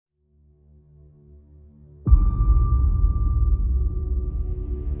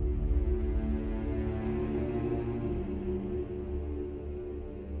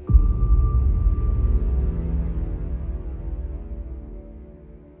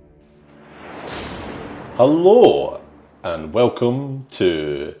Hello and welcome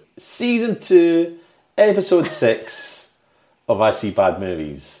to Season 2, Episode 6 of I See Bad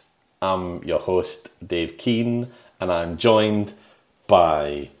Movies. I'm your host, Dave Keane, and I'm joined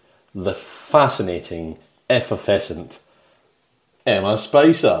by the fascinating, effervescent Emma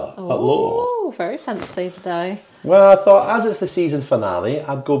Spicer. Hello. Oh, very fancy today. Well, I thought as it's the season finale,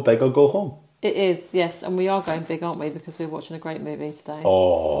 I'd go big or go home. It is, yes, and we are going big, aren't we? Because we're watching a great movie today.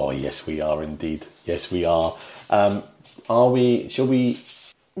 Oh, yes, we are indeed. Yes, we are. Shall we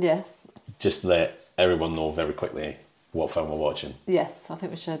Yes. just let everyone know very quickly what film we're watching? Yes, I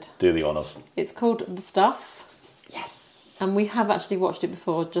think we should. Do the honours. It's called The Stuff. Yes. And we have actually watched it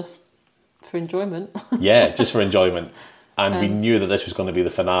before just for enjoyment. Yeah, just for enjoyment. And we knew that this was going to be the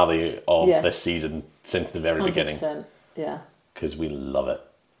finale of this season since the very 100%, beginning. Yeah. Because we love it.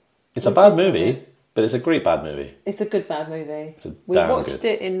 It's a bad movie, but it's a great bad movie. It's a good bad movie. We watched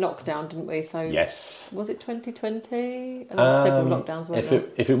it in lockdown, didn't we? So yes. Was it 2020? There were several lockdowns, weren't there?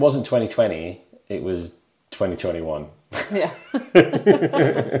 If it wasn't 2020, it was 2021. Yeah.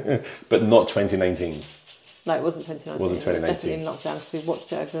 But not 2019. No, it wasn't 2019. Wasn't 2019. It was definitely in lockdown because we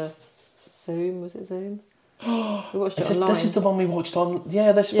watched it over Zoom. Was it Zoom? We watched it online. This is the one we watched on...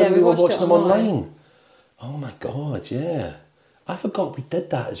 Yeah, this is when we were watching them online. Oh my God, yeah. I forgot we did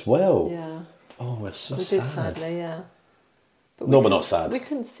that as well. Yeah. Oh, we're so sad. We did, sadly, yeah. But we're not sad. We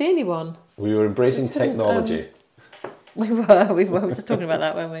couldn't see anyone. We were embracing technology. We were just talking about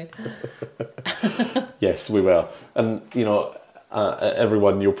that, weren't we? Yes, we were. And, you know,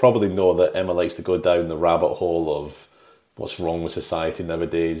 everyone, you'll probably know that Emma likes to go down the rabbit hole of what's wrong with society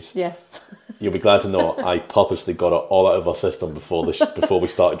nowadays. Yes. You'll be glad to know I purposely got it all out of our system before we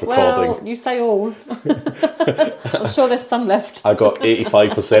started recording. Well, you say all. I'm sure there's some left. I got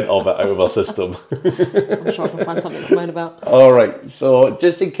 85% of it out of our system. I'm sure I can find something to moan about. All right, so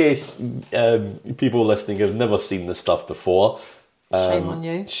just in case people listening have never seen this stuff before. Shame on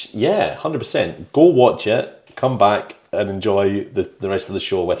you. Yeah, 100%. Go watch it, come back and enjoy the rest of the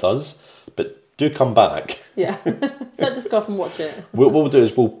show with us. But do come back. Yeah. Don't just go off and watch it. What we'll do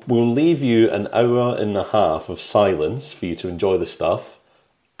is we'll leave you an hour and a half of silence for you to enjoy the stuff,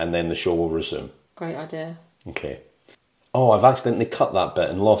 and then the show will resume. Great idea. Okay. Oh, I've accidentally cut that bit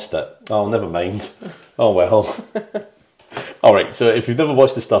and lost it. Oh, never mind. Oh, well. All right, so if you've never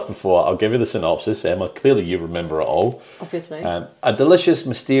watched the stuff before, I'll give you the synopsis. Emma, clearly you remember it all. Obviously. A delicious,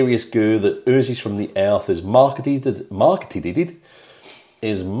 mysterious goo that oozes from the earth is marketed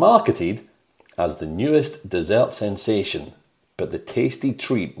as the newest dessert sensation. But the tasty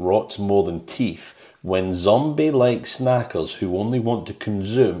treat rots more than teeth when zombie-like snackers who only want to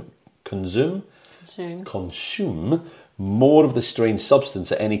consume more of the strange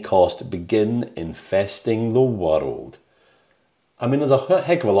substance at any cost begin infesting the world. I mean, there's a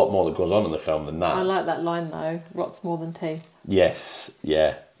heck of a lot more that goes on in the film than that. I like that line though, rots more than teeth. Yes,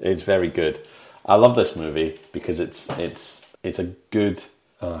 yeah, it's very good. I love this movie because it's a good...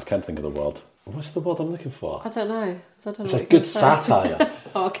 Oh, I can't think of the word. What's the word I'm looking for? I don't know. It's a good satire.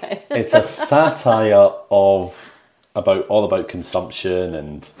 Oh, okay. It's a satire all about consumption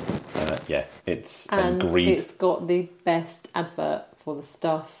and greed. It's got the best advert for the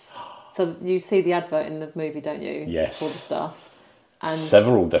stuff. So you see the advert in the movie, don't you? Yes. For the stuff. And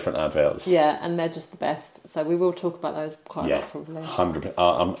several different adverts. Yeah, and they're just the best. So we will talk about those quite a lot, probably.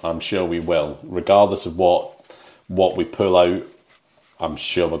 100%. I'm sure we will. Regardless of what we pull out, I'm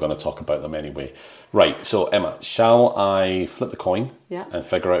sure we're going to talk about them anyway. Right, so Emma, shall I flip the coin and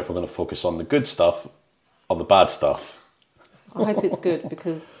figure out if we're going to focus on the good stuff or the bad stuff? I hope it's good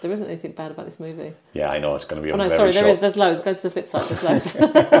because there isn't anything bad about this movie. Yeah, I know, it's going to be there's loads. Go to the flip side, there's loads.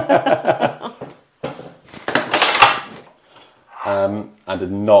 I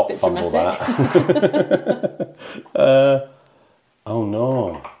did not fumble that. Oh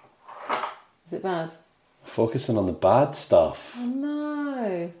no. Is it bad? Focusing on the bad stuff. Oh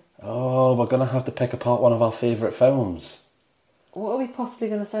no. Oh, we're going to have to pick apart one of our favourite films. What are we possibly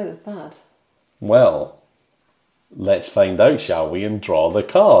going to say that's bad? Well, let's find out, shall we, and draw the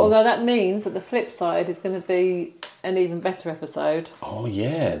cards. Although that means that the flip side is going to be an even better episode. Oh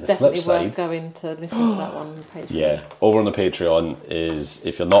yeah, it's definitely worth going to listen to that one on the Patreon. Yeah, over on the Patreon is,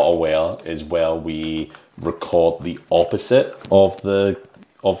 if you're not aware, is where we record the opposite of the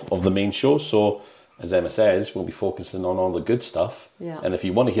main show. So, as Emma says, we'll be focusing on all the good stuff. Yeah. And if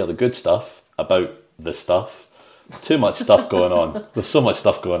you want to hear the good stuff about the stuff, too much stuff going on. There's so much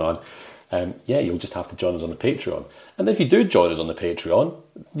stuff going on. You'll just have to join us on the Patreon. And if you do join us on the Patreon,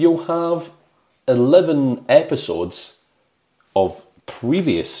 you'll have 11 episodes of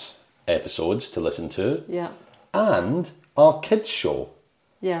previous episodes to listen to. Yeah. And our kids show.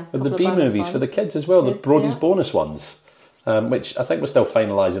 Yeah. And the couple of B bonus movies for the ones. kids as well, the Kids, Brody's yeah. bonus ones, which I think we're still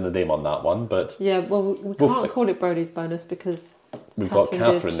finalising the name on that one, but Yeah, well, we We'll can't fi- call it Brody's bonus because we've got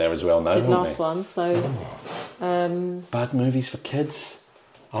Catherine there as well now, did haven't last we? one. So, Bad movies for kids.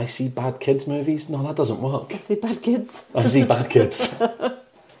 I see bad kids movies. No, that doesn't work. I see bad kids. I see bad kids.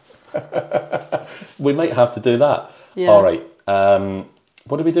 We might have to do that. Yeah. All right.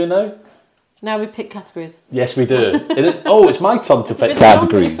 What do we do now? Now we pick categories. Yes, we do. It's my turn to pick Been long,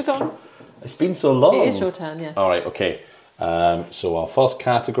 categories. you've forgotten. It's been so long. It is your turn, yes. All right, okay. So our first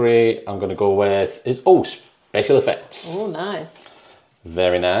category I'm going to go with is special effects. Oh, nice.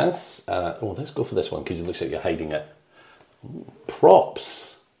 Very nice. Let's go for this one because it looks like you're hiding it.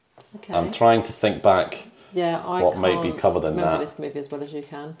 Props. Okay. I'm trying to think back. Yeah, I what can't might be covered in remember that. this movie as well as you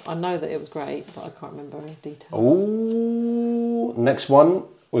can. I know that it was great, but I can't remember in detail. Oh, next one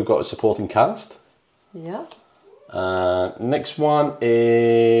we've got a supporting cast. Yeah. Next one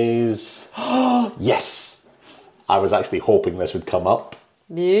is yes. I was actually hoping this would come up.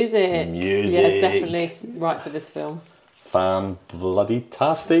 Music. Music. Yeah, definitely right for this film. Fan bloody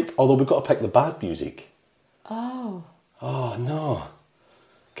tastic. Although we've got to pick the bad music. Oh, Oh no,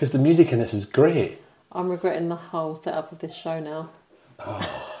 because the music in this is great. I'm regretting the whole setup of this show now.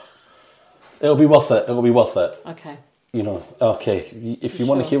 It'll be worth it. It'll be worth it. Okay. You know. Okay. If you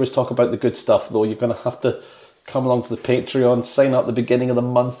want to Sure. hear us talk about the good stuff, though, you're going to have to come along to the Patreon, sign up at the beginning of the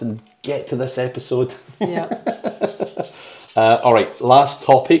month, and get to this episode. Yeah. All right. Last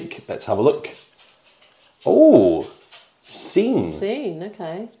topic. Let's have a look. Oh, scene. Scene,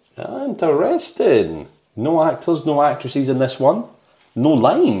 okay. Interesting. No actors, no actresses in this one. No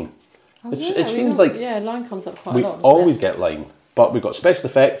line. Oh, It yeah, seems like yeah, line comes up quite we a lot. always get line, but we've got special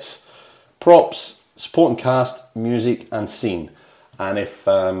effects, props, supporting cast, music, and scene. And if,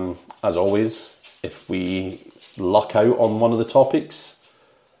 as always, if we luck out on one of the topics,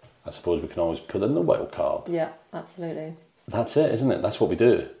 I suppose we can always put in the wild card. Yeah, absolutely. That's it, isn't it? That's what we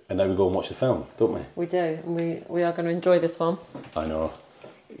do. And now we go and watch the film, don't we? We do, and we are going to enjoy this one. I know,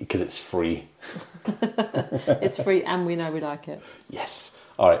 because it's free. It's free, and we know we like it. Yes.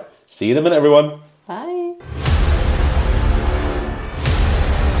 All right. See you in a minute, everyone. Bye.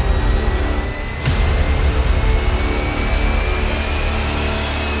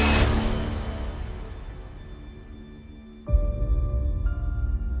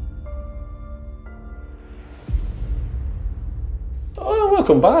 Oh,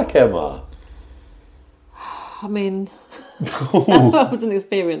 welcome back, Emma. I mean, that was an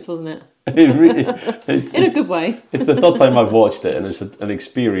experience, wasn't it? It really, In a good way. It's the third time I've watched it, and it's an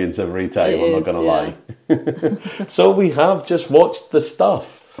experience every time. It I'm not is, going to lie. So we have just watched the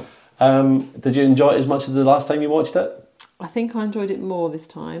stuff. Did you enjoy it as much as the last time you watched it? I think I enjoyed it more this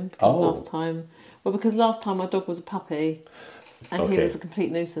time because because last time my dog was a puppy, and he Okay. was a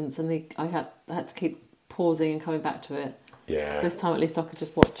complete nuisance, and I had to keep pausing and coming back to it. Yeah. This time at least I could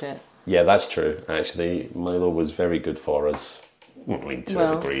just watch it. Yeah, that's true. Actually, Milo was very good for us. I mean,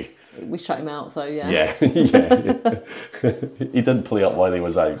 to a degree. We shut him out, so yeah. Yeah, yeah. He didn't play up while he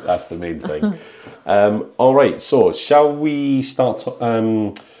was out. That's the main thing. All right, so shall we start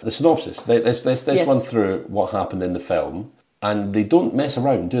the synopsis? Let's Yes. run through what happened in the film. And they don't mess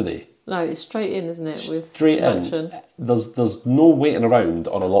around, do they? No, it's straight in, isn't it? With Straight selection. in. There's no waiting around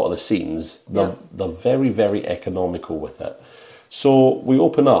on a lot of the scenes. They're very, very economical with it. So we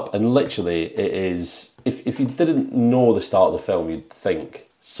open up, and literally it is. If you didn't know the start of the film, you'd think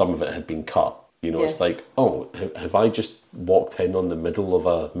some of it had been cut. You know, Yes. it's like, oh, have I just walked in on the middle of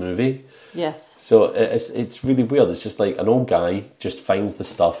a movie? Yes. So it's really weird. It's just like an old guy just finds the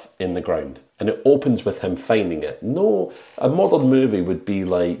stuff in the ground, and it opens with him finding it. No, a modern movie would be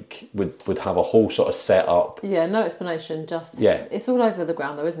like would have a whole sort of setup. Yeah, no explanation, just... Yeah. It's all over the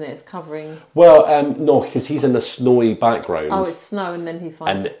ground though, isn't it? It's covering... Well, no, because he's in the snowy background. Oh, it's snow and then he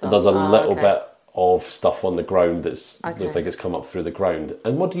finds and the stuff. there's a little okay. bit of stuff on the ground that's Okay. looks like it's come up through the ground.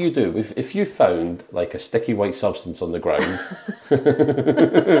 And what do? If you found like a sticky white substance on the ground,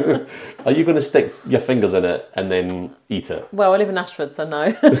 are you going to stick your fingers in it and then eat it? Well, I live in Ashford, so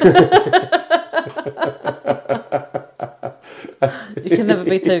no. You can never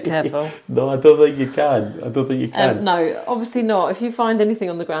be too careful. No, I don't think you can. No, obviously not. If you find anything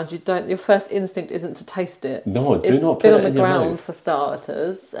on the ground, your first instinct isn't to taste it. No, do It's not put been it on the in your ground mouth. for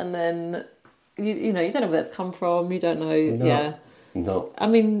starters, and then you know you don't know where it's come from. You don't know. Yeah, No. I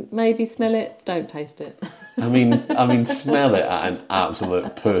mean maybe smell it, don't taste it. I mean, smell it at an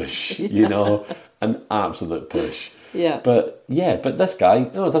absolute push. You know, an absolute push. Yeah, But this guy,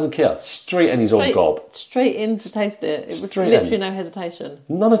 doesn't care. Straight in his own gob. straight in to taste it. It was Straight literally in. no hesitation.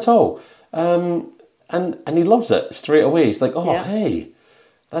 None at all. And he loves it straight away. He's like, oh, Yeah. hey,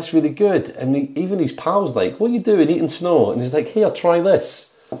 that's really good. And even his pal's like, what are you doing, eating snow? And he's like, here, try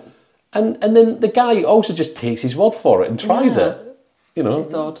this. And then the guy also just takes his word for it and tries it. You know,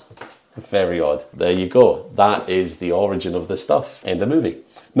 It's odd. Very odd. There you go. That is the origin of the stuff. End of movie.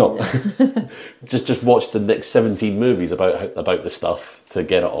 No, just watch the next 17 movies about the stuff to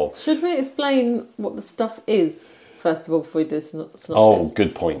get it all. Should we explain what the stuff is, first of all, before we do synopsis? Oh,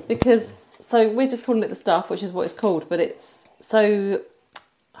 good point. Because, so we're just calling it the stuff, which is what it's called, but it's, so,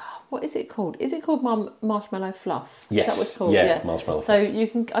 what is it called? Is it called marshmallow fluff? Yes. Is that what it's called? Yeah, marshmallow So fluff. you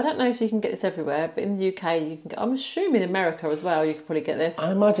can, I don't know if you can get this everywhere, but in the UK you can get, I'm assuming in America as well, you could probably get this.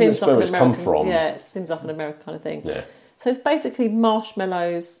 I imagine that's where it's come from. Yeah, it seems like an American kind of thing. Yeah. So it's basically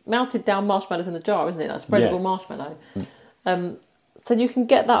marshmallows, melted down marshmallows in a jar, isn't it? Like spreadable marshmallow. So you can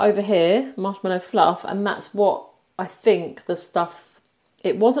get that over here, marshmallow fluff, and that's what I think the stuff.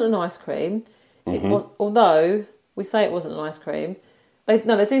 It wasn't an ice cream. It was, although we say it wasn't an ice cream. They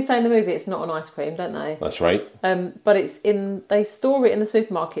do say in the movie it's not an ice cream, don't they? That's right. But it's in. They store it in the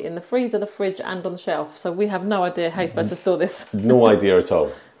supermarket, in the freezer, the fridge, and on the shelf. So we have no idea how you're supposed to store this. No idea at all.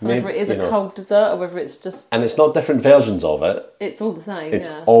 So whether it is a cold dessert or whether it's just. And it's not different versions of it. It's all the same. It's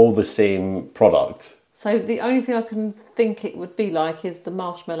all the same product. So the only thing I can think it would be like is the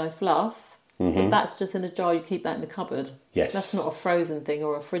marshmallow fluff. But that's just in a jar, you keep that in the cupboard. Yes. That's not a frozen thing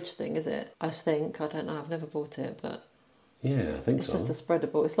or a fridge thing, is it? I think. I don't know. I've never bought it, but Yeah, I think it's so. just a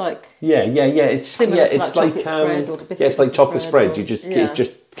spreadable. It's like Yeah. It's similar to it's like like chocolate spread or the biscuit it's like chocolate spread. or- You just yeah. it's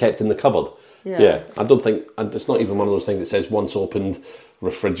just kept in the cupboard. Yeah. I don't think, and it's not even one of those things that says once opened,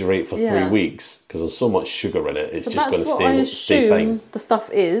 refrigerate for 3 weeks, because there's so much sugar in it. It's So just going to that's what I stay fine. assume the stuff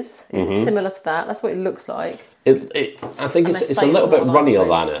is. It's similar to that. That's what it looks like. I think And it's they a say little it's bit not an ice runnier cream.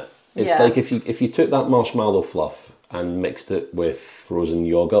 than it. It's Yeah. like if you took that marshmallow fluff and mixed it with frozen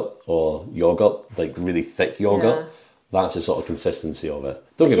yogurt or yogurt, like really thick yogurt. Yeah. That's the sort of consistency of it.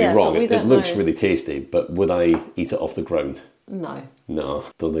 Don't get yeah, me wrong, but we it don't looks know. really tasty, but would I eat it off the ground? No. No,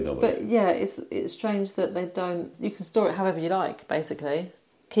 don't think I would. But yeah, it's strange that they don't. You can store it however you like, basically.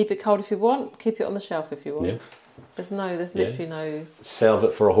 Keep it cold if you want. Keep it on the shelf if you want. Yeah. There's literally no. Serve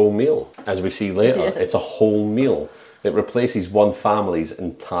it for a whole meal. As we see later, Yeah. it's a whole meal. It replaces one family's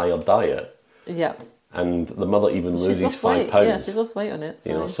entire diet. Yeah. And the mother even She's loses lost £5. weight. Yeah, she's lost weight on it.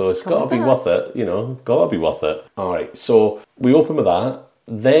 So, So it's come got to on be back. worth it, got to be worth it. All right, so we open with that.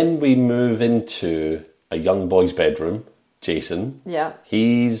 Then we move into a young boy's bedroom, Jason. Yeah.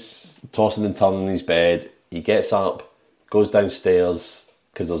 He's tossing and turning in his bed. He gets up, goes downstairs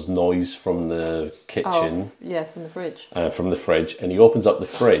because there's noise from the kitchen, Yeah, from the fridge. from the fridge, and he opens up the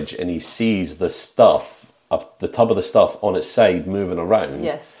fridge and he sees the stuff, the tub of the stuff on its side moving around.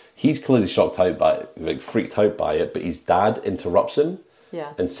 Yes. He's clearly shocked out by it, like freaked out by it, but his dad interrupts him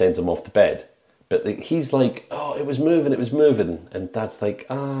Yeah. and sends him off to bed. But he's like, oh, it was moving. And Dad's like,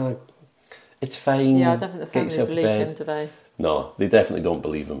 it's fine. Yeah, I don't think the Get family yourself to believe bed. him today. No, they definitely don't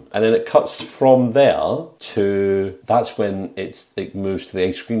believe him. And then it cuts from there to, that's when it moves to the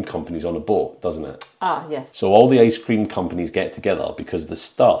ice cream companies on a boat, doesn't it? Ah, yes. So all the ice cream companies get together because the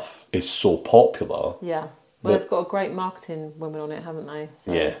stuff is so popular. Yeah. Well, they've got a great marketing woman on it, haven't they?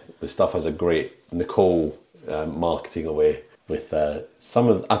 So. Yeah, the stuff has a great Nicole marketing away with I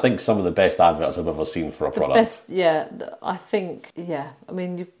think some of the best adverts I've ever seen for a product. Best, yeah. I think, yeah. I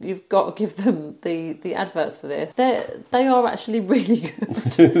mean, you've got to give them the adverts for this. They are actually really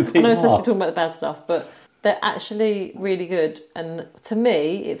good. I know it's supposed to be talking about the bad stuff, but they're actually really good. And to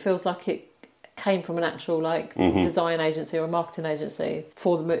me, it feels like it came from an actual design agency or a marketing agency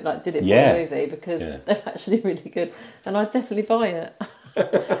for the did it for the movie, because they're actually really good, and I'd definitely buy it.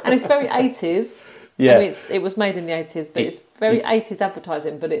 And it's very 80s. Yeah, I mean, it was made in the 80s, but it's very 80s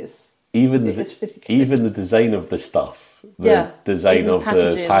advertising, but it's really good. Even the design of the stuff, the design even of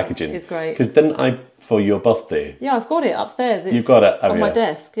the packaging is great. Because didn't I, for your birthday? Yeah, I've got it upstairs. You've got it, have on you? my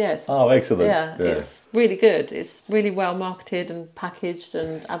desk. Yes. Oh, excellent! Yeah, it's really good. It's really well marketed and packaged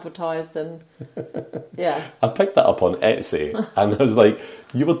and advertised, and yeah. I picked that up on Etsy, and I was like,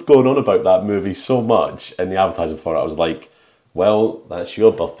 you were going on about that movie so much, and the advertising for it, I was like, well, that's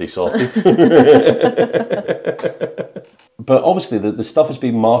your birthday sorted. But obviously the stuff has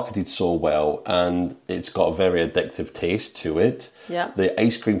been marketed so well, and it's got a very addictive taste to it. Yeah. The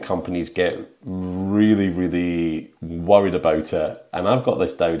ice cream companies get really, really worried about it. And I've got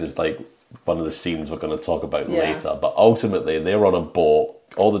this down as like one of the scenes we're going to talk about later. But ultimately, they're on a boat.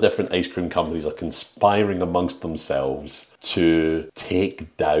 All the different ice cream companies are conspiring amongst themselves to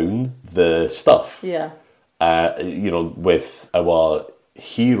take down the stuff. Yeah. With our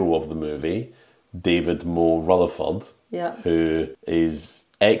hero of the movie, David Moe Rutherford, who is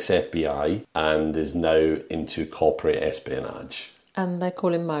ex-FBI and is now into corporate espionage. And they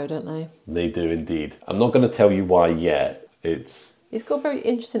call him Mo, don't they? They do indeed. I'm not going to tell you why yet. He's got a very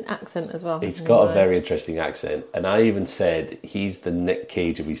interesting accent as well. It's got a very interesting accent. And I even said he's the Nick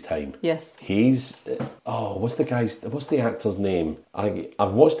Cage of his time. Yes. He's... what's the actor's name?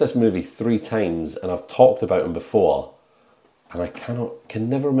 I've watched this movie 3 times and I've talked about him before. And I can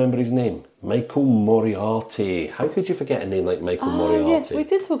never remember his name. Michael Moriarty. How could you forget a name like Michael Moriarty? Yes, we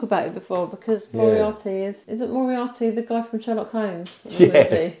did talk about it before because Moriarty isn't Moriarty the guy from Sherlock Holmes?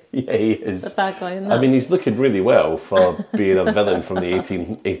 Yeah, he is. The bad guy in that. I mean, he's looking really well for being a villain from the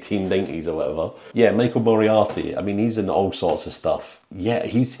 1890s or whatever. Yeah, Michael Moriarty. I mean, he's in all sorts of stuff. Yeah,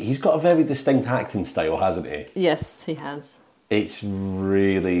 he's got a very distinct acting style, hasn't he? Yes, he has. It's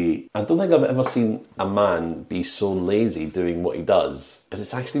really... I don't think I've ever seen a man be so lazy doing what he does, but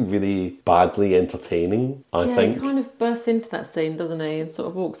it's actually really badly entertaining, I think. He kind of bursts into that scene, doesn't he? And sort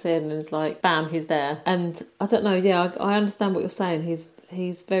of walks in and it's like, bam, he's there. And I don't know, I understand what you're saying.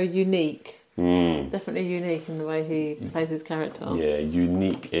 He's very unique. Definitely unique in the way he plays his character. Yeah,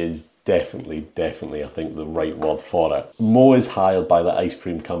 unique is definitely, I think, the right word for it. Mo is hired by the ice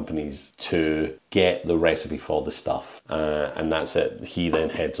cream companies to get the recipe for the stuff. And that's it. He then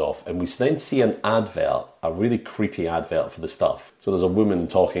heads off. And we then see an advert, a really creepy advert for the stuff. So there's a woman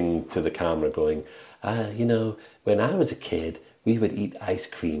talking to the camera going, when I was a kid, we would eat ice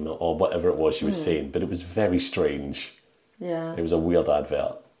cream or whatever it was she was saying. But it was very strange. Yeah. It was a weird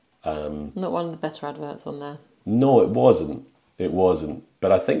advert. Not one of the better adverts on there. No, it wasn't. It wasn't.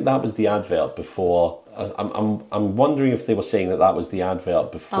 But I think that was the advert before. I'm wondering if they were saying that was the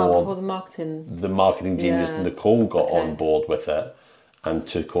advert before the marketing. The marketing genius Nicole got on board with it and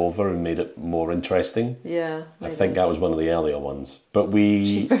took over and made it more interesting. Yeah, maybe. I think that was one of the earlier ones. But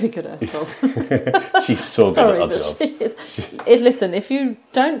she's very good at her job. She's so good at her job. She is. Listen, if you're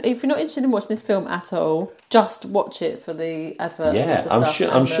not interested in watching this film at all, just watch it for the adverts. Yeah,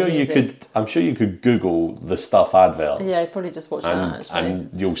 I'm sure you could Google the stuff adverts. Yeah, probably just watch that actually.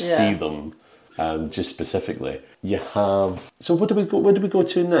 And you'll see them. Just specifically, you have. So where do we go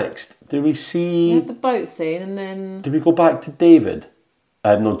to next? Do we see? We have the boat scene, and then. Do we go back to David?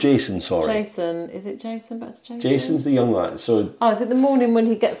 No, Jason. Sorry, Jason. Is it Jason? Back to Jason. Jason's the young lad. So. Oh, is it the morning when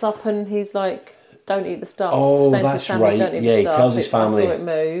he gets up and he's like, "Don't eat the stuff." Oh, that's right. Yeah, he tells his family. I saw it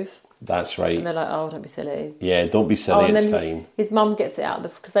move. That's right. And they're like, "Oh, don't be silly." Yeah, don't be silly. It's fine. His mum gets it out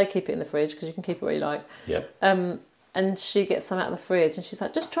because they keep it in the fridge because you can keep it where you like. Yeah. And she gets some out of the fridge and she's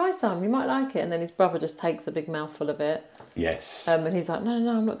like, just try some, you might like it. And then his brother just takes a big mouthful of it. Yes. And he's like, no,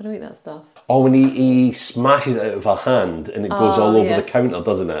 I'm not going to eat that stuff. Oh, and he smashes it out of her hand and it goes all over the counter,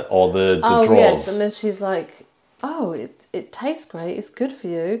 doesn't it? Or the drawers. Yes. And then she's like, oh, it tastes great, it's good for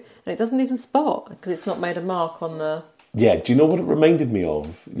you. And it doesn't even spot because it's not made a mark on the... Yeah, do you know what it reminded me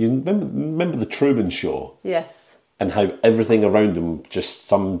of? You remember the Truman Show? Yes. And how everything around him just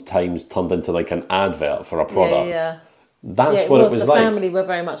sometimes turned into like an advert for a product. Yeah. That's what it was like. The family were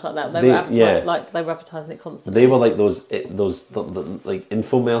very much like that. They were advertising it constantly. They were like those like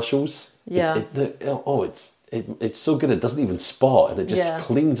infomercials. Yeah. It's so good. It doesn't even spot, and it just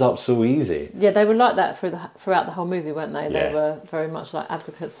cleans up so easy. Yeah, they were like that throughout the whole movie, weren't they? They were very much like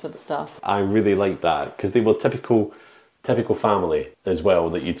advocates for the stuff. I really like that because they were typical family as well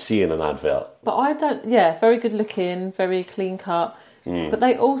that you'd see in an advert. But very good looking, very clean cut. But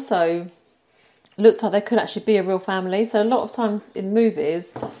they also looked like they could actually be a real family. So a lot of times in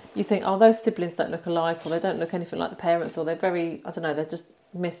movies, you think, oh, those siblings don't look alike, or they don't look anything like the parents, or they're very, I don't know, they're just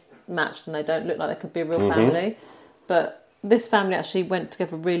mismatched and they don't look like they could be a real family. But this family actually went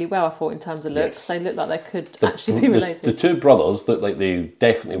together really well, I thought, in terms of looks. Yes. They looked like they could actually be related. The two brothers looked like they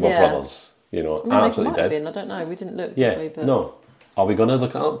definitely were brothers. You know, absolutely did. Been, I don't know. We didn't look. Yeah. Did we? But... No. Are we going to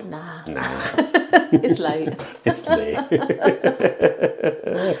look it up? Nah. It's late. It's late.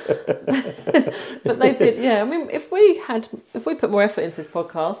 But they did. Yeah. I mean, if we put more effort into this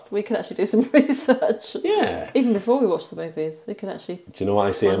podcast, we could actually do some research. Yeah. Even before we watch the movies, we could actually. Do you know what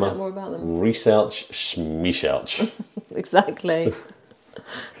I say, find Emma? Out more about them. Research, schmesearch. Exactly.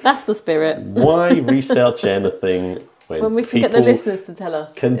 That's the spirit. Why research anything? When we can get the listeners to tell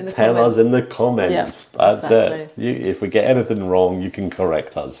us. Us in the comments. Yeah, that's exactly it. If we get anything wrong, you can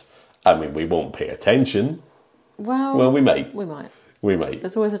correct us. I mean, we won't pay attention. Well, we might. We might. We might.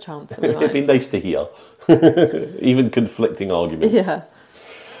 There's always a chance that we might. It'd be nice to hear. Even conflicting arguments. Yeah.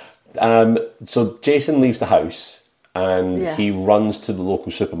 So Jason leaves the house and he runs to the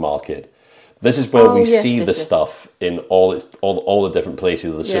local supermarket. This is where we see the stuff in all the different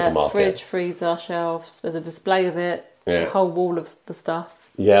places of the supermarket. Fridge, freezer, shelves. There's a display of it. a whole wall of the stuff.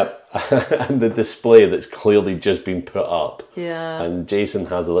 Yeah, and the display that's clearly just been put up. Yeah. And Jason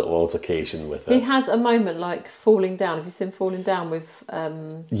has a little altercation with it. He has a moment like falling down. Have you seen Falling Down with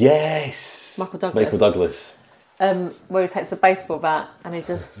Yes! Michael Douglas? Michael Douglas. Where he takes the baseball bat and he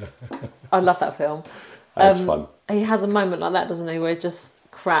just... I love that film. That's fun. He has a moment like that, doesn't he, where he just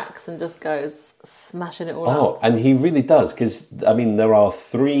cracks and just goes smashing it all Oh, up. and he really does, because, I mean, there are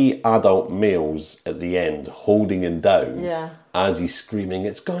 3 adult males at the end holding him down as he's screaming,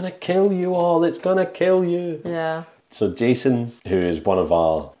 "It's gonna kill you all, it's gonna kill you." Yeah. So Jason, who is one of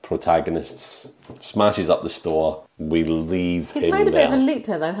our protagonists, smashes up the store. We leave He's him made a there. bit of a leap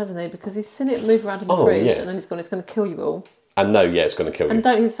here, though, hasn't he? Because he's seen it move around in the fridge and then he's gone, "It's going to kill you all." And now, it's going to kill you. And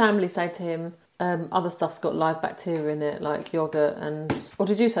don't his family say to him, other stuff's got live bacteria in it, like yoghurt and... Or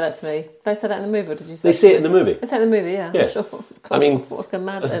did you say that to me? Did they say that in the movie, or did you say They say it in the movie. They say it in the movie, yeah. Yeah. I'm sure. God, I mean... I was going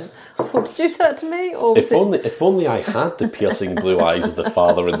mad then. I thought, did you say that to me? Or If only I had the piercing blue eyes of the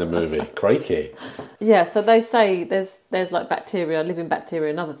father in the movie. Crikey. Yeah, so they say there's like bacteria, living bacteria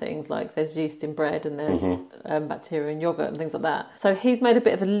and other things, like there's yeast in bread and there's bacteria in yoghurt and things like that. So he's made a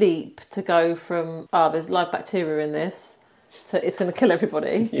bit of a leap to go from, there's live bacteria in this, to it's going to kill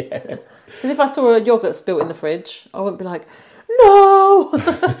everybody. Yeah. Because if I saw a yoghurt spilt in the fridge, I wouldn't be like, "No!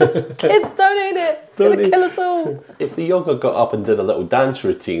 Kids, don't eat it! It's going to kill us all!" If the yogurt got up and did a little dance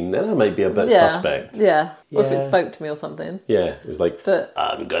routine, then I might be a bit suspect. Yeah. Or if it spoke to me or something. Yeah, it's like, But-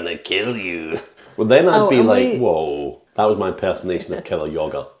 "I'm going to kill you." Well, then I'd be like, whoa. That was my impersonation of Killer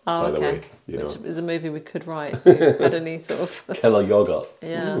Yogurt, by the way. Which is a movie we could write if you had any sort of... Killer Yogurt.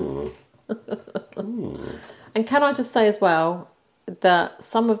 Yeah. And can I just say as well that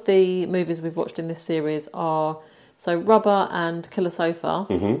some of the movies we've watched in this series are... So Rubber and Killer Sofa,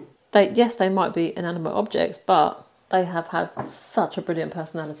 they might be inanimate objects, but they have had such a brilliant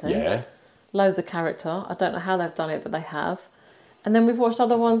personality. Yeah. Loads of character. I don't know how they've done it, but they have. And then we've watched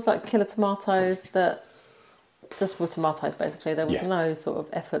other ones like Killer Tomatoes that just were tomatoes, basically. There was no sort of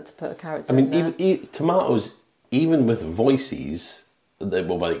effort to put a character in there. Even Tomatoes, even with voices, they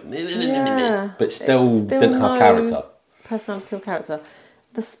were like, but still didn't have character. Personality or character.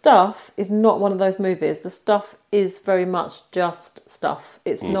 The Stuff is not one of those movies. The Stuff is very much just stuff.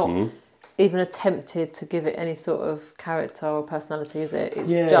 It's not even attempted to give it any sort of character or personality, is it?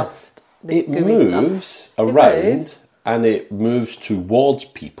 It's just this gooey moves around and it moves towards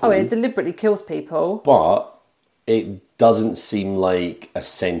people. Oh, it deliberately kills people. But it doesn't seem like a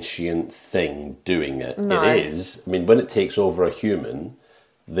sentient thing doing it. No. It is. I mean, when it takes over a human,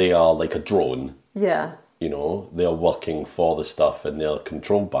 they are like a drone. Yeah. You know, they're working for the stuff and they're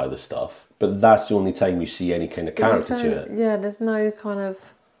controlled by the stuff. But that's the only time you see any kind of character to it. Yeah, there's no kind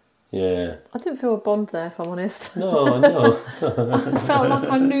of... Yeah. I didn't feel a bond there, if I'm honest. No. I felt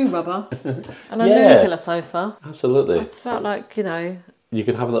like I knew Rubber and I knew Killer Sofa. Absolutely. I felt like, you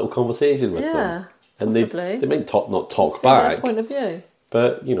could have a little conversation with them. And possibly. they might not talk See back. their point of view.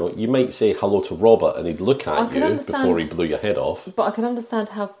 But, you might say hello to Robert and he'd look at you before he blew your head off. But I can understand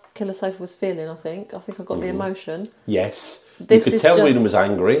how Killer Sofa was feeling, I think. I think I got the emotion. Yes. This you could is tell when just- he was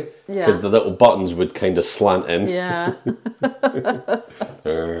angry because the little buttons would kind of slant in. Yeah.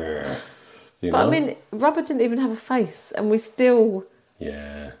 You But I know? mean, Rubber didn't even have a face and we still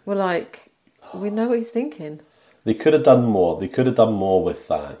were like, we know what he's thinking. They could have done more. They could have done more with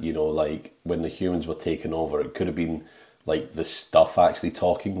that. Like when the humans were taken over, it could have been like the stuff actually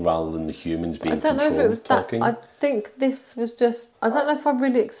talking rather than the humans being I don't know controlled if it was talking. that. I think this was just. I don't know if I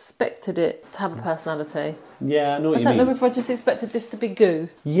really expected it to have a personality. Yeah, I know what I you don't mean. know if I just expected this to be goo.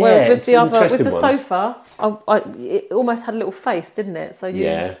 Yeah, Whereas with it's the an other, with the interesting one. sofa, it almost had a little face, didn't it? So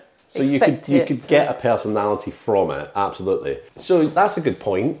you So you could get a personality from it, absolutely. So that's a good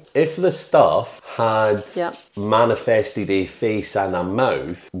point. If the stuff had manifested a face and a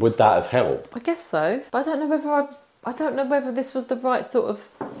mouth, would that have helped? I guess so, but I don't know whether I don't know whether this was the right sort of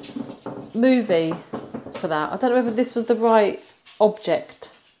movie for that. I don't know whether this was the right object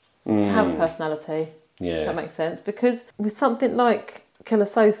to have a personality. Yeah. If that makes sense. Because with something like Killer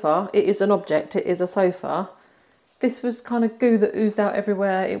Sofa, it is an object, it is a sofa. This was kind of goo that oozed out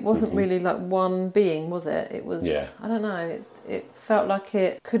everywhere. It wasn't really like one being, was it? It was, I don't know, it felt like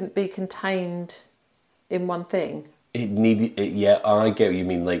it couldn't be contained in one thing. It needed, I get what you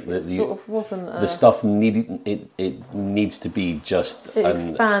mean. Like the Sort of wasn't the stuff needed. It needs to be just it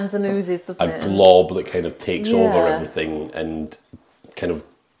expands and oozes, doesn't a it? blob that kind of takes over everything and kind of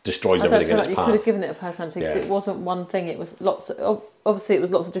destroys everything in its you path. could have given it a personality because it wasn't one thing. It was lots. Obviously, it was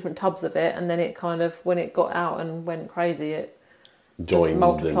lots of different tubs of it, and then it kind of, when it got out and went crazy, it Joined just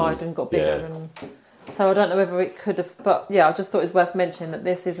multiplied and got bigger. And so I don't know whether it could have, but I just thought it was worth mentioning that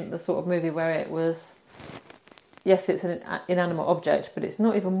this isn't the sort of movie where it was yes, it's an inanimate object, but it's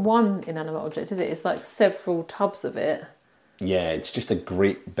not even one inanimate object, is it? It's like several tubs of it. Yeah, it's just a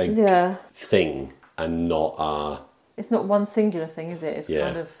great big Yeah. thing and not a... It's not one singular thing, is it? It's Yeah.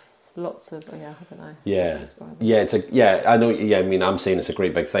 kind of lots of... I don't know. Yeah, how to describe it. I know. Yeah, I mean, I'm saying it's a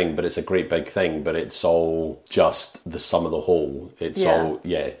great big thing, but it's a great big thing, but it's all just the sum of the whole. It's all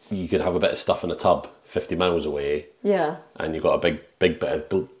you could have a bit of stuff in a tub 50 miles away, Yeah. and you've got a big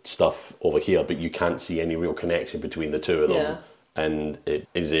bit of stuff over here, but you can't see any real connection between the two of them. Yeah. And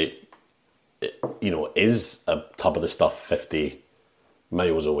is a tub of the stuff 50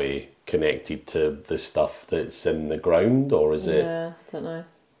 miles away connected to the stuff that's in the ground, or is it? Yeah, I don't know.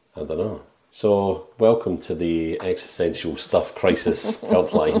 I don't know. So, welcome to the existential stuff crisis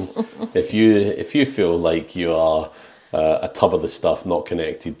helpline. If you feel like you are a tub of the stuff not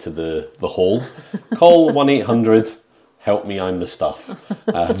connected to the whole, call 1-800. Help me, I'm the stuff.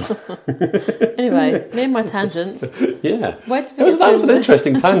 Anyway, me and my tangents. Yeah, Where did we that was an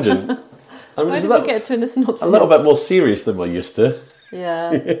interesting tangent. I mean, Where it's did we get to in the synopsis? a little bit more serious than we're used to.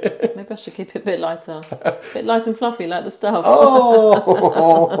 Yeah. Maybe I should keep it a bit lighter. A bit light and fluffy like the stuff.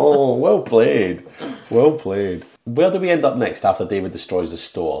 Oh, well played. Well played. Where do we end up next after David destroys the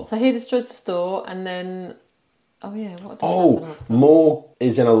store? So he destroys the store and then... Oh, yeah, what does happen after? Mo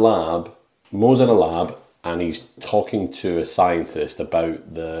is in a lab. Mo's in a lab and he's talking to a scientist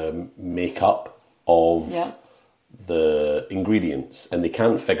about the makeup of the ingredients and they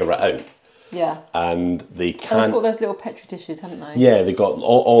can't figure it out. Yeah. And they And can't... they've got those little Petri dishes, haven't they? Yeah, they got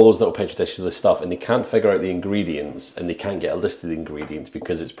all those little Petri dishes of the stuff, and they can't figure out the ingredients, and they can't get a list of the ingredients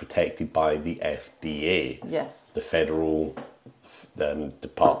because it's protected by the FDA, Yes. the federal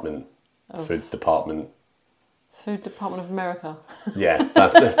department, food department. Food Department of America. Yeah,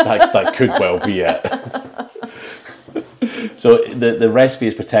 that could well be it. So the recipe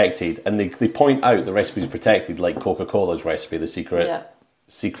is protected, and they point out the recipe is protected, like Coca-Cola's recipe, the secret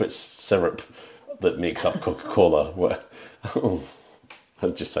syrup that makes up Coca-Cola.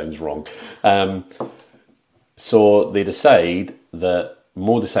 That just sounds wrong. So they decide that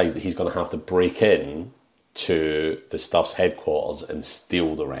Mo decides that he's going to have to break in to the stuff's headquarters and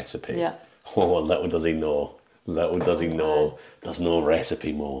steal the recipe. Yeah. Oh, little does he know. Little does he know. There's no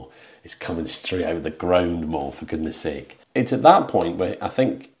recipe, Mo. It's coming straight out of the ground, Mo, for goodness sake. It's at that point where I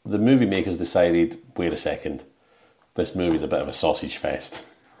think the movie makers decided, wait a second, this movie's a bit of a sausage fest.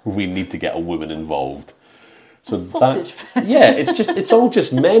 We need to get a woman involved. So sausage fest. Yeah, it's all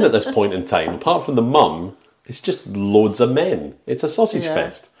just men at this point in time. Apart from the mum, it's just loads of men. It's a sausage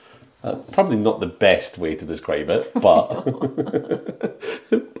fest. Probably not the best way to describe it, but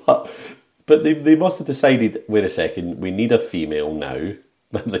but they must have decided, wait a second, we need a female now.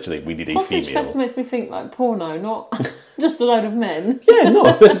 Literally, we need a female. Sausage fest makes me think like porno, not just a load of men. Yeah, no.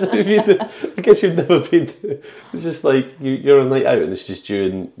 I guess you've never been. It's just like you're on a night out, and it's just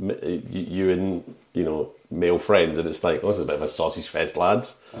you and male friends, and it's like, oh, this is a bit of a sausage fest,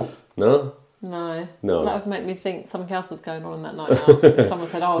 lads. No. No. No. That would make me think something else was going on that night now. If someone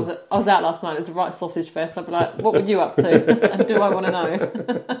said, oh, I was out last night, it was a right sausage fest, I'd be like, what were you up to? And do I want to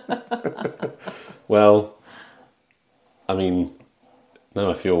know? Well, I mean, now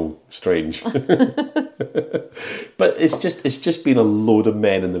I feel strange. But it's just been a load of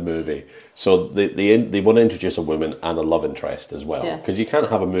men in the movie. So they want to introduce a woman and a love interest as well. Yes. Because you can't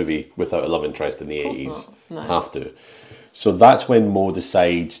have a movie without a love interest in the 80s. No. Have to. So that's when Mo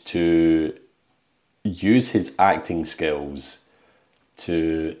decides to use his acting skills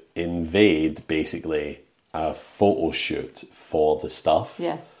to invade, basically, a photo shoot for the stuff.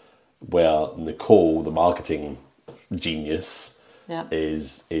 Yes. Where Nicole, the marketing genius, Yeah.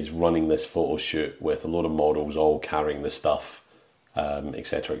 is running this photo shoot with a load of models all carrying the stuff,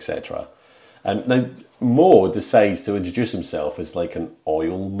 etc., etc. And now Mo decides to introduce himself as like an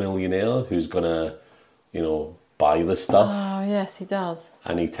oil millionaire who's gonna, buy the stuff. Oh, yes, he does.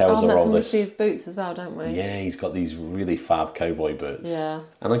 And he tells her that's all when we this. see his boots as well, don't we? Yeah, he's got these really fab cowboy boots. Yeah.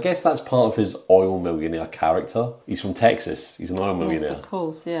 And I guess that's part of his oil millionaire character. He's from Texas. He's an oil millionaire. Yes, of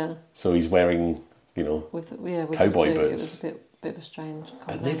course, yeah. So he's wearing, With cowboy the suit, boots. It was a bit of a strange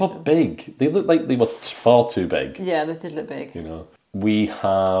But they combination. were big. They looked like they were far too big. Yeah, they did look big. We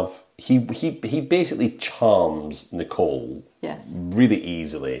have he basically charms Nicole Yes. really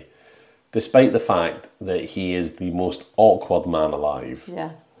easily, despite the fact that he is the most awkward man alive.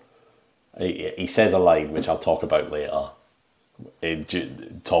 Yeah. He says a line which I'll talk about later.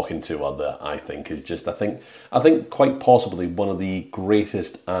 Talking to her, that I think is just I think quite possibly one of the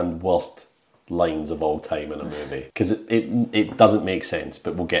greatest and worst lines of all time in a movie, because it doesn't make sense,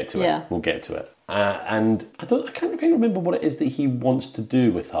 but we'll get to it. We'll get to it. And I can't really remember what it is that he wants to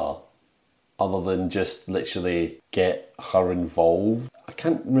do with her, other than just literally get her involved. I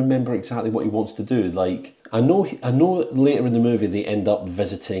can't remember exactly what he wants to do. Like, I know later in the movie they end up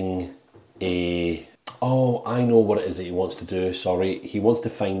visiting a... Oh, I know what it is that he wants to do, sorry. He wants to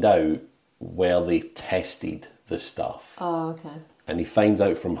find out where they tested the stuff. Oh, okay. And he finds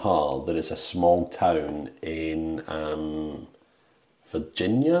out from her that it's a small town in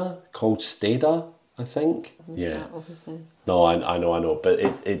Virginia called Steda, I think. Yeah. Obviously. No, I know. But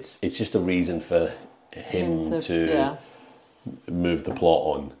it's just a reason for him to move the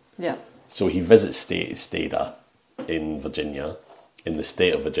plot on. Yeah. So he visits Steda in Virginia, in the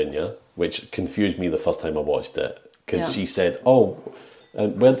state of Virginia, which confused me the first time I watched it. Because she said,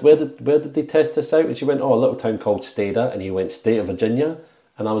 where did they test this out? And she went, a little town called Steda. And he went, state of Virginia.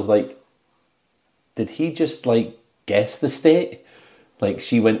 And I was like, did he just, like, guess the state? Like,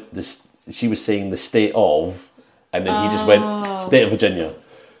 she was saying the state of, and then he just went, state of Virginia.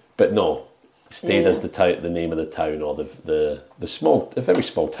 But no, Steda's the name of the town, or the very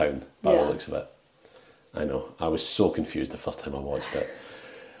small town, by the looks of it. I know, I was so confused the first time I watched it.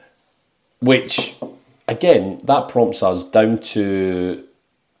 Which, again, that prompts us down to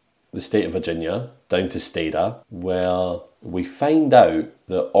the state of Virginia, down to Steda, where we find out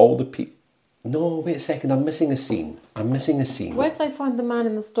that all the people... No, wait a second, I'm missing a scene. Where do they find the man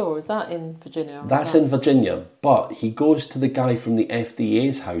in the store? Is that in Virginia? That's in Virginia, but he goes to the guy from the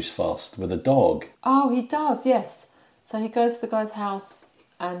FDA's house first with a dog. Oh, he does, yes. So he goes to the guy's house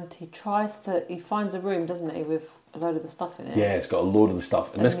and he finds a room, doesn't he, with a load of the stuff in it. Yeah, it's got a load of the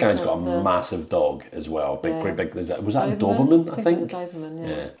stuff. And this guy's got a massive dog as well. Great big... Was that a Doberman, I think? It was a Doberman,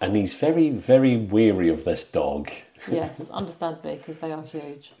 yeah. And he's very, very wary of this dog. Yes, understandably, because they are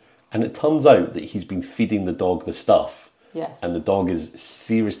huge. And it turns out that he's been feeding the dog the stuff. Yes. And the dog is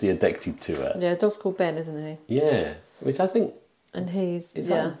seriously addicted to it. Yeah, the dog's called Ben, isn't he? Yeah, which I think... And he's... Is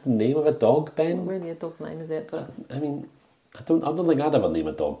that the name of a dog, Ben? Not really a dog's name, is it? But I mean, I don't think I'd ever name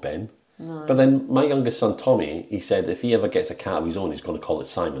a dog Ben. No. But then my youngest son, Tommy, he said if he ever gets a cat of his own, he's going to call it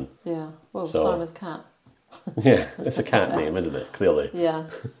Simon. Yeah, well, Simon's cat. Yeah, it's a cat name, isn't it? Clearly. Yeah.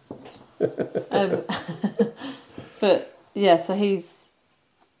 But, yeah, so he's...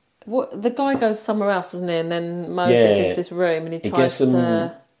 the guy goes somewhere else, doesn't he? And then Mo gets into this room and he tries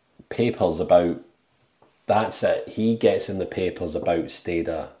to... papers about... That's it. He gets in the papers about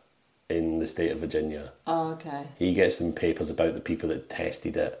Steda in the state of Virginia. Oh, okay. He gets some papers about the people that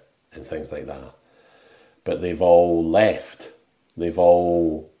tested it and things like that. But they've all left. They've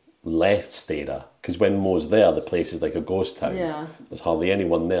all left Steda. Because when Mo's there, the place is like a ghost town. Yeah. There's hardly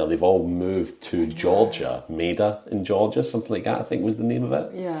anyone there. They've all moved to Georgia. Maida in Georgia, something like that, I think was the name of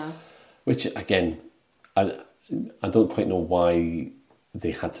it. Yeah. Which, again, I don't quite know why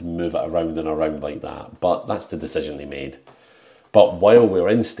they had to move it around and around like that. But that's the decision they made. But while we're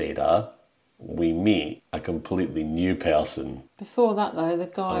in Steda, we meet a completely new person. Before that, though, the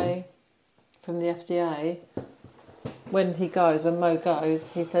guy from the FDA, when Mo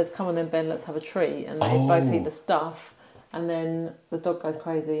goes, he says, come on then, Ben, let's have a treat. And they both eat the stuff. And then the dog goes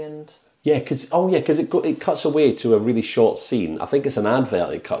crazy and... Yeah, because it cuts away to a really short scene. I think it's an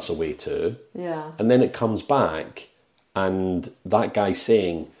advert it cuts away to. Yeah. And then it comes back and that guy's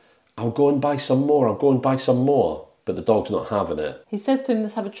saying, I'll go and buy some more. But the dog's not having it. He says to him,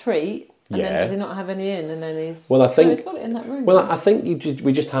 let's have a treat. And then does he not have any in? And then he's... Well, I think... No, he's got it in that room. Well, I think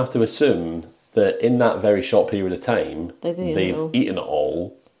we just have to assume that in that very short period of time, they've eaten it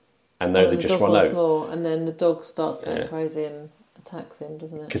all, and now they just run out. More, and then the dog starts going crazy and attacks him,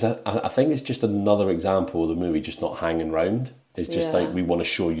 doesn't it? Because I think it's just another example of the movie just not hanging around. It's just like, we want to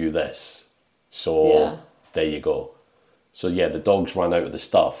show you this. So there you go. So yeah, the dog's run out of the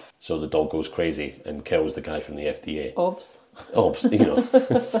stuff, so the dog goes crazy and kills the guy from the FDA. Obs,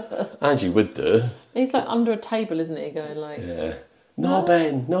 as you would do. He's like under a table, isn't he, going like... Yeah. No,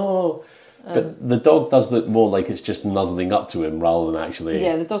 Ben, no. But the dog does look more like it's just nuzzling up to him rather than actually...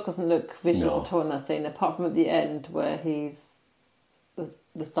 Yeah, the dog doesn't look vicious at all in that scene, apart from at the end where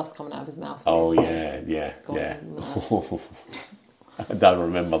the stuff's coming out of his mouth. Oh, yeah. I don't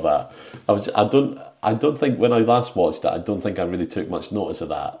remember that. I don't think when I last watched it, I don't think I really took much notice of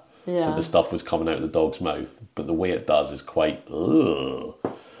that. Yeah. That the stuff was coming out of the dog's mouth. But the way it does is quite... Ugh.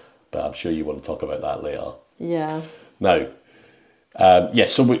 But I'm sure you want to talk about that later. Yeah. Now,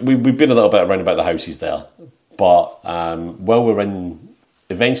 so we've been a little bit around about the houses there. But while we're in...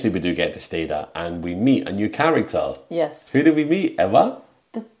 Eventually we do get to Steda and we meet a new character. Yes. Who did we meet, Emma?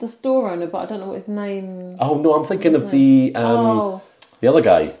 The store owner, but I don't know what his name... Oh, no, I'm thinking of the other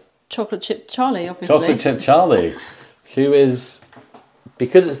guy. Chocolate Chip Charlie, obviously. Chocolate Chip Charlie, who is...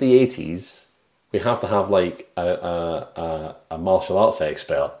 Because it's the 80s, we have to have like a martial arts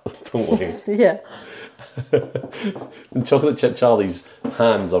expert, don't we? Yeah. And Chocolate Chip Charlie's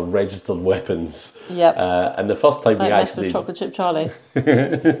hands are registered weapons. Yep. And the first time Don't we mess with actually, Chocolate Chip Charlie.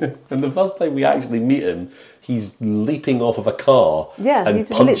 and the first time we actually meet him, he's leaping off of a car Yeah, and he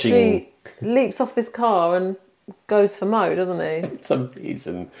just punching. literally leaps off his car and goes for Mo, doesn't he? It's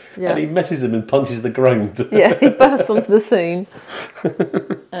amazing. Yeah. And he misses him and punches the ground. Yeah, he bursts onto the scene.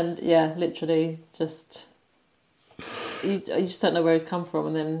 And yeah, literally just... You just don't know where he's come from,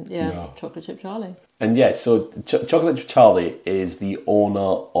 and then, No. Chocolate Chip Charlie. And yeah, so Chocolate Chip Charlie is the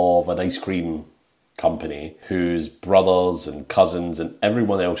owner of an ice cream company whose brothers and cousins and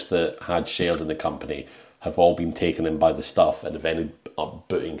everyone else that had shares in the company have all been taken in by the Stuff and have ended up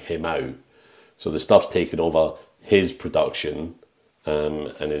booting him out. So the Stuff's taken over his production and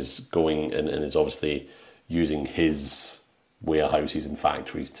is going and is obviously using his warehouses and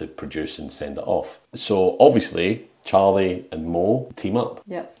factories to produce and send it off. So obviously Charlie and Mo team up.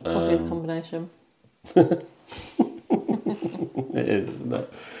 Yep, obvious combination. It is, isn't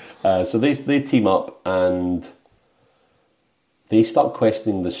it? So they team up and they start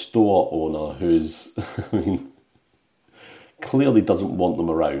questioning the store owner, who's I mean, clearly doesn't want them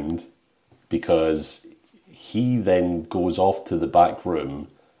around, because he then goes off to the back room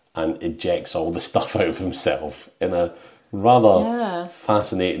and ejects all the stuff out of himself in a rather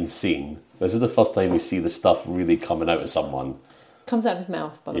fascinating scene. This is the first time we see the stuff really coming out of someone. Comes out of his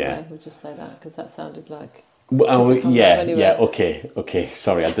mouth, by the Yeah. way. We'll just say that, because that sounded like... Well, Comes out yeah, anywhere. okay.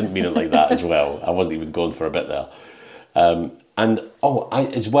 Sorry, I didn't mean it like that as well. I wasn't even going for a bit there.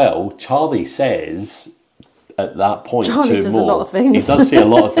 As well, Charlie says at that point Charlie to says Mo, a lot of things. he does say a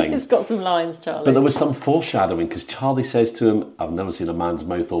lot of things. He's got some lines, Charlie. But there was some foreshadowing, because Charlie says to him, "I've never seen a man's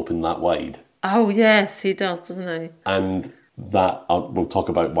mouth open that wide." Oh, yes, he does, doesn't he? And that, we'll talk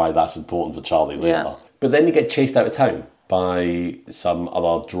about why that's important for Charlie later. Yeah. But then they get chased out of town by some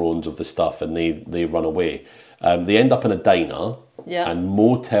other drones of the Stuff, and they run away. They end up in a diner, and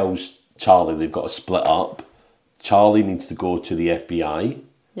Mo tells Charlie they've got to split up. Charlie needs to go to the FBI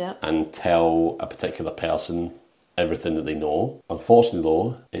and tell a particular person everything that they know. Unfortunately,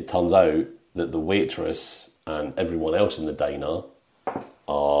 though, it turns out that the waitress and everyone else in the diner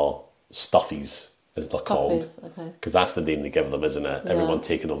are Stuffies, as they're called. Okay. Because that's the name they give them, isn't it? Everyone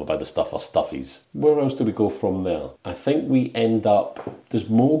taken over by the Stuff are Stuffies. Where else do we go from there? I think we end up... Does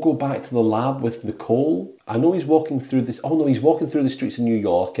Mo go back to the lab with Nicole? I know he's walking through this... Oh, no, he's walking through the streets of New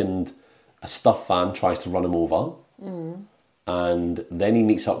York and a Stuff van tries to run him over. And then he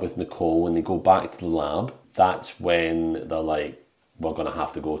meets up with Nicole and they go back to the lab. That's when they're like, we're going to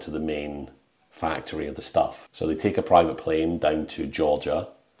have to go to the main factory of the Stuff. So they take a private plane down to Georgia.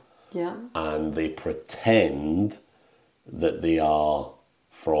 Yeah. And they pretend that they are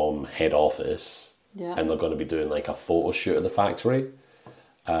from head office, and they're going to be doing like a photo shoot of the factory,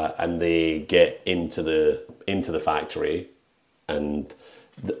 and they get into the factory, and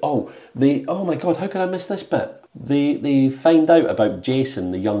oh my god, how could I miss this bit? They find out about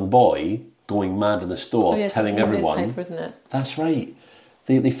Jason, the young boy, going mad in the store, telling everyone. Newspaper, isn't it? That's right.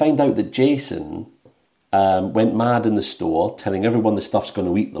 They find out that Jason went mad in the store, telling everyone the Stuff's going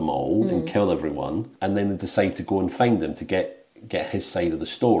to eat them all and kill everyone, and then they decide to go and find him to get his side of the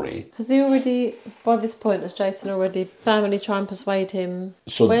story. Has he already, by this point, has Jason already, family try and persuade him?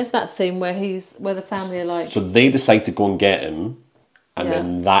 So where's that scene where the family are like... So they decide to go and get him, and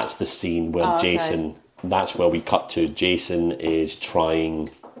then that's the scene where Jason, that's where we cut to. Jason is trying...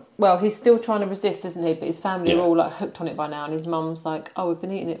 Well, he's still trying to resist, isn't he? But his family are all like hooked on it by now, and his mum's like, "Oh, we've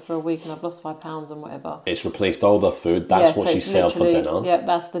been eating it for a week, and I've lost 5 pounds and whatever." It's replaced all their food. That's what so she it's served for dinner. Yeah,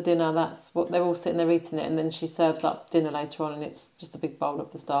 that's the dinner. That's what they're all sitting there eating it, and then she serves up dinner later on, and it's just a big bowl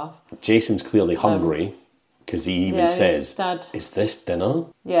of the stuff. Jason's clearly hungry because he even says, Dad, "Is this dinner?"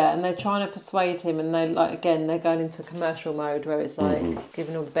 Yeah, and they're trying to persuade him, and they're going into commercial mode where it's like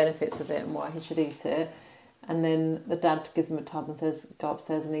giving all the benefits of it and why he should eat it. And then the dad gives him a tub and says, "Go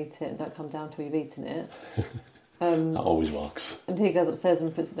upstairs and eat it, and don't come down till you've eaten it." That always works. And he goes upstairs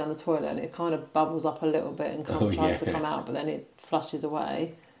and puts it down the toilet, and it kind of bubbles up a little bit and tries to come out, but then it flushes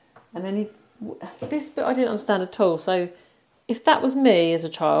away. And then this bit I didn't understand at all. So if that was me as a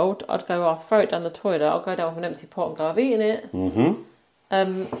child, I'd go, I'll throw it down the toilet, I'll go down with an empty pot and go, "I've eaten it."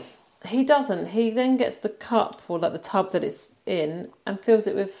 He doesn't. He then gets the cup or like the tub that it's in and fills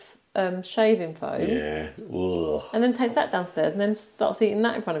it with shaving foam. Yeah. Ugh. And then takes that downstairs and then starts eating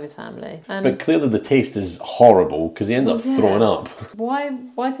that in front of his family. And But clearly the taste is horrible because he ends up throwing up. Why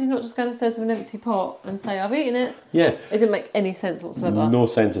did he not just go downstairs with an empty pot and say, "I've eaten it"? Yeah. It didn't make any sense whatsoever. No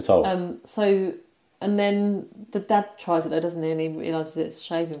sense at all. So And then the dad tries it though, doesn't he? And he realises it's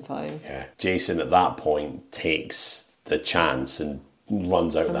shaving foam. Yeah. Jason at that point takes the chance and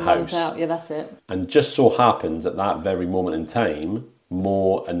runs out of the Runs house. out. Yeah, that's it. And just so happens at that very moment in time,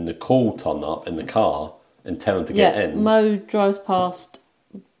 Mo and Nicole turn up in the car and tell him to get in. Mo drives past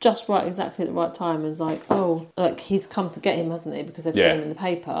just right, exactly at the right time, and is like, oh, like he's come to get him, hasn't he? Because they've seen him in the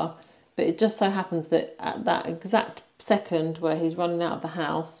paper. But it just so happens that at that exact second where he's running out of the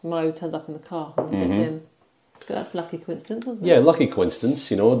house, Mo turns up in the car and gets him. That's lucky coincidence, wasn't it? Yeah, lucky coincidence,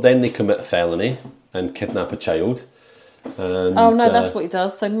 Then they commit a felony and kidnap a child. And, oh no, that's what he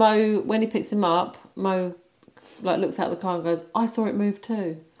does. So Mo, when he picks him up, Mo looks out the car and goes, "I saw it move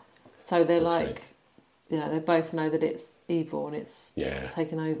too." So they're right. They both know that it's evil and it's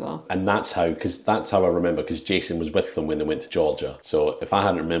taken over. And that's how I remember, because Jason was with them when they went to Georgia. So if I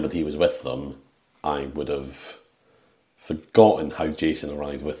hadn't remembered he was with them, I would have forgotten how Jason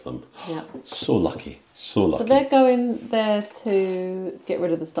arrived with them. Yeah. So lucky. So they're going there to get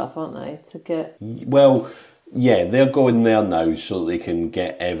rid of the stuff, aren't they? Well, yeah, they're going there now so that they can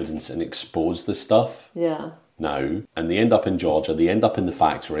get evidence and expose the stuff. Yeah. Now, and they end up in Georgia, they end up in the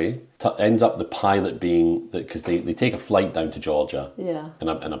factory, ends up the pilot being, because they take a flight down to Georgia in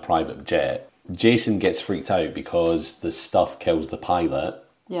a private jet. Jason gets freaked out because the stuff kills the pilot,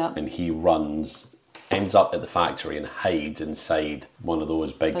 and he ends up at the factory and hides inside one of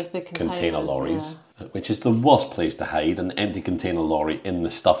those big container lorries, which is the worst place to hide, an empty container lorry in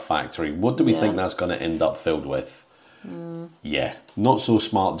the stuff factory. What do we think that's going to end up filled with? Yeah, not so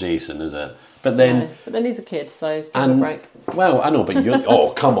smart Jason, is it? But then he's a kid, so give him a break. Well, I know,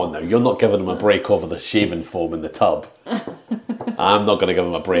 but come on now. You're not giving him a break over the shaving foam in the tub. I'm not going to give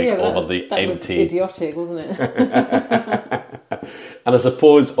him a break over the empty... was idiotic, wasn't it? And I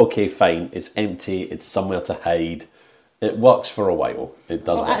suppose, okay, fine, it's empty, it's somewhere to hide. It works for a while. It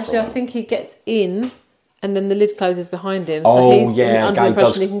does work for a while. I think he gets in and then the lid closes behind him. So he's under the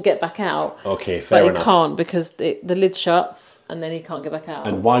impression he can get back out. Okay, fair enough. But he can't because the lid shuts and then he can't get back out.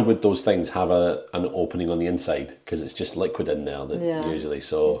 And why would those things have an opening on the inside? Because it's just liquid in there usually.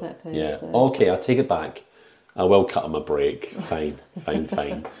 So, exactly, yeah. Okay, I take it back. I will cut him a break. Fine.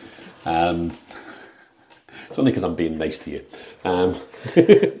 It's only because I'm being nice to you. Are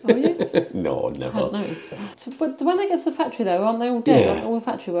you? No, never. But when they get to the factory, though, aren't they all dead? Aren't all the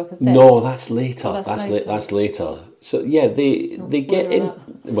factory workers dead? No, that's later. Oh, that's later. So yeah, they get in.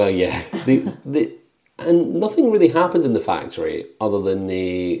 Well, yeah, and nothing really happens in the factory other than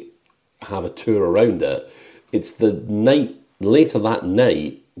they have a tour around it. It's the night later that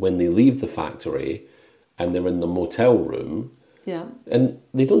night when they leave the factory and they're in the motel room. Yeah. And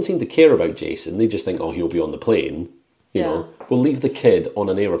they don't seem to care about Jason. They just think, he'll be on the plane. You know, we'll leave the kid on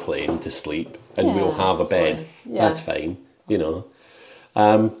an aeroplane to sleep and we'll have a bed. Fine. Yeah. That's fine,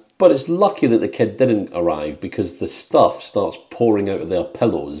 But it's lucky that the kid didn't arrive because the stuff starts pouring out of their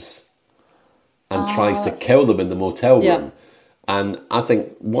pillows and tries to kill them in the motel room. Yeah. And I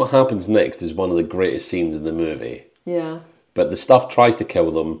think what happens next is one of the greatest scenes in the movie. Yeah. But the stuff tries to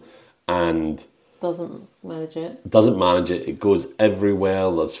kill them and... Doesn't manage it. It goes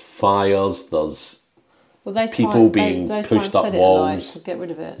everywhere. There's fires. There's people being pushed up walls to get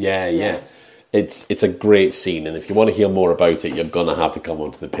rid of it. Yeah. It's a great scene, and if you want to hear more about it, you're gonna have to come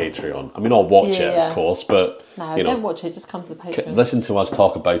onto the Patreon. I mean, I'll watch it, of course, but don't watch it. Just come to the Patreon. Listen to us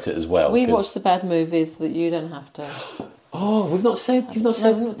talk about it as well. We watch the bad movies so that you don't have to. Oh, you've not said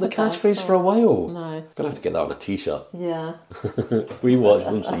the catchphrase for a while. No. Gonna have to get that on a t-shirt. Yeah. We watch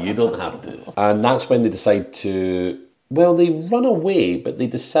them so you don't have to. And that's when they decide to... Well, they run away, but they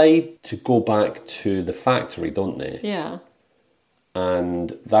decide to go back to the factory, don't they? Yeah.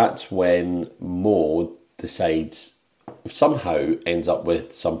 And that's when Mo decides... Somehow ends up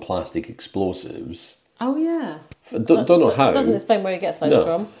with some plastic explosives. Oh, yeah. Don't know how. Doesn't explain where he gets those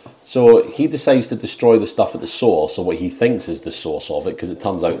from. So he decides to destroy the stuff at the source, or what he thinks is the source of it, because it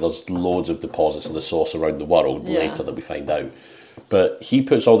turns out there's loads of deposits of the source around the world later that we find out. But he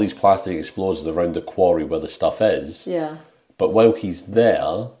puts all these plastic explosives around the quarry where the stuff is. Yeah. But while he's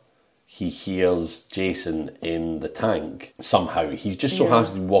there, he hears Jason in the tank. Somehow. He just so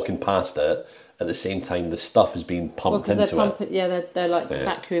happens to be walking past it. At the same time, the stuff is being pumped into it. Yeah, they're like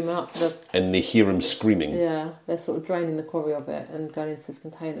vacuuming up and they hear him screaming. Yeah, they're sort of draining the quarry of it and going into this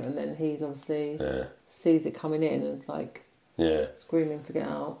container, and then he's obviously sees it coming in and it's like screaming to get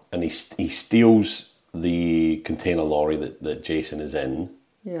out. And he steals the container lorry that Jason is in.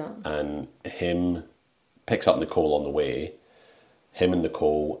 Yeah. And him picks up Nicole on the way. Him and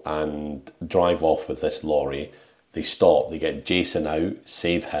Nicole and drive off with this lorry. They stop. They get Jason out,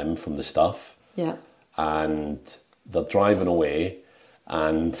 save him from the stuff. Yeah. And they're driving away,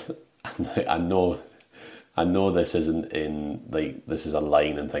 and I know I know this isn't in, like, this is a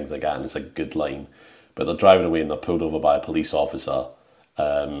line and things like that, and it's a good line, but they're driving away and they're pulled over by a police officer,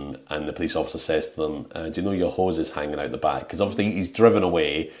 and the police officer says to them, do you know your hose is hanging out the back? Because obviously he's driven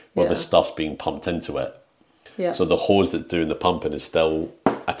away where the stuff's being pumped into it. Yeah. So the hose that's doing the pumping is still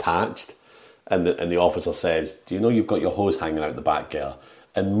attached. And the officer says, do you know you've got your hose hanging out the back there?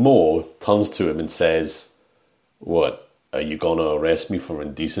 And Mo turns to him and says, what, are you going to arrest me for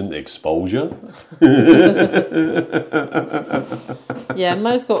indecent exposure? Yeah,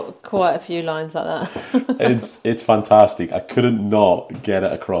 Mo's got quite a few lines like that. It's fantastic. I couldn't not get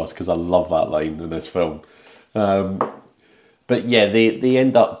it across because I love that line in this film. But yeah, they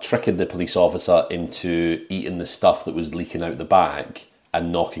end up tricking the police officer into eating the stuff that was leaking out the back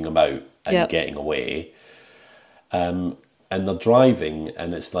and knocking him out and getting away. And they're driving,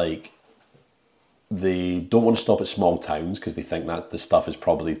 and it's like they don't want to stop at small towns because they think that the stuff is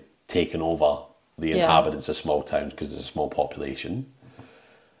probably taken over the inhabitants of small towns because there's a small population.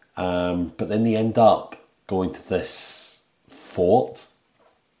 But then they end up going to this fort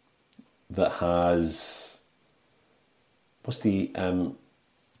that has... What's the...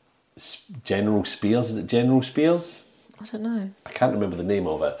 General Spears? Is it General Spears? I don't know. I can't remember the name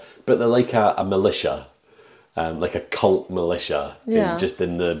of it. But they're like a militia. Like a cult militia, just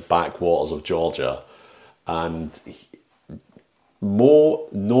in the backwaters of Georgia. And Mo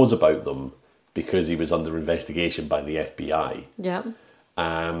knows about them because he was under investigation by the FBI. Yeah.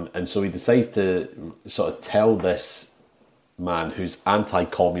 And so he decides to sort of tell this man who's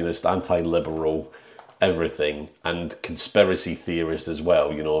anti-communist, anti-liberal, everything, and conspiracy theorist as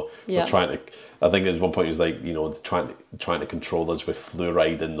well, you know. They're trying to, I think at one point he was like, you know, trying to control us with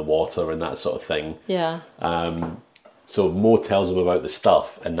fluoride in the water and that sort of thing. Yeah. So Mo tells him about the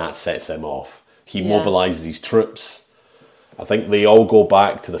stuff, and that sets him off. He mobilises his troops. I think they all go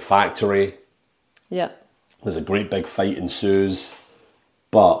back to the factory. Yeah. There's a great big fight ensues,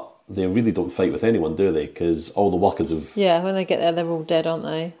 but they really don't fight with anyone, do they? Because all the workers have... Yeah, when they get there, they're all dead, aren't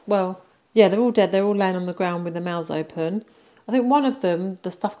they? Well... Yeah, they're all dead. They're all laying on the ground with their mouths open. I think one of them,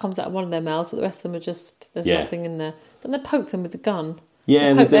 the stuff comes out of one of their mouths, but the rest of them are just, there's nothing in there. Then they poke them with the gun.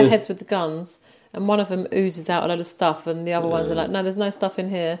 Yeah, they poke their heads with the guns, and one of them oozes out a load of stuff, and the other ones are like, no, there's no stuff in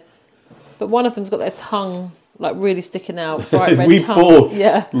here. But one of them's got their tongue, like, really sticking out, bright red tongue. We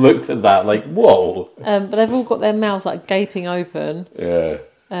both looked at that like, whoa. But they've all got their mouths, like, gaping open. Yeah.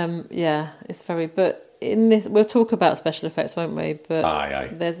 Yeah, it's very... But in this, we'll talk about special effects, won't we? But aye.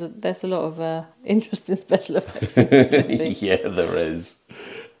 There's a lot of interesting special effects in this movie. Yeah, there is.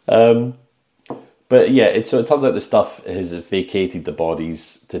 But yeah, so it turns out the stuff has vacated the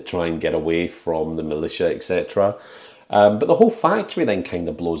bodies to try and get away from the militia, etc. But the whole factory then kind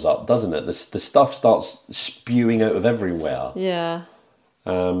of blows up, doesn't it? The stuff starts spewing out of everywhere. Yeah.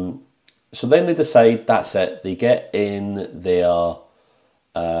 So then they decide that's it. They get in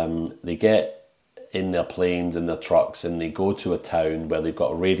their planes and their trucks, and they go to a town where they've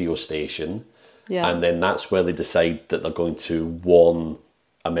got a radio station. Yeah. And then that's where they decide that they're going to warn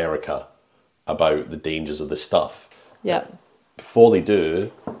America about the dangers of this stuff. Yeah. Before they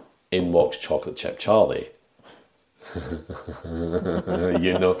do, in walks Chocolate Chip Charlie.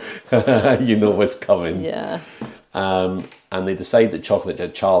 you know what's coming. Yeah. And they decide that Chocolate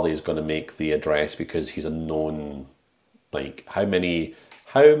Chip Charlie is going to make the address because he's a known, like, how many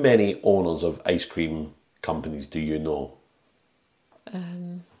owners of ice cream companies do you know?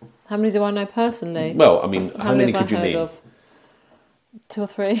 How many do I know personally? Well, I mean, how many could you name? Of? 2 or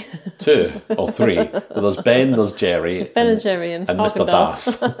 3. 2 or 3. Well, there's Ben, there's Jerry. It's Ben and Jerry and Mr.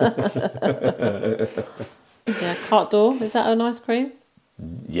 Das. Yeah, Carte d'Or. Is that an ice cream?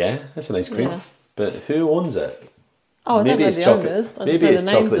 Yeah, that's an ice cream. Yeah. But who owns it? Oh, I don't know the owners. Maybe it's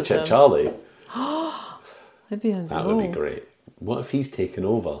Chocolate Chip Charlie. Maybe he owns that would be great. What if he's taken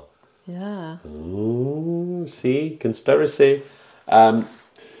over? Yeah. Oh, see? Conspiracy.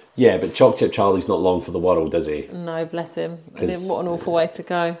 Yeah, but Chocolate Chip Charlie's not long for the world, is he? No, bless him. I mean, what an awful way to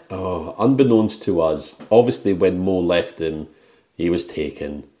go. Oh, unbeknownst to us, obviously when Mo left him, he was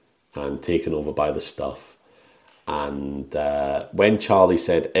taken over by the stuff. And when Charlie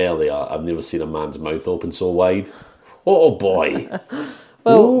said earlier, I've never seen a man's mouth open so wide. Oh, boy.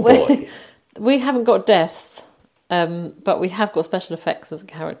 Well, boy. We haven't got deaths, but we have got special effects as a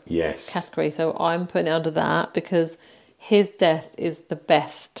category. So I'm putting it under that because his death is the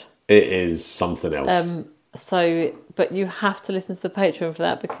best. It is something else. But you have to listen to the Patreon for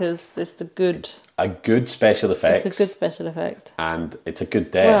that because it's a good special effect. It's a good special effect. And it's a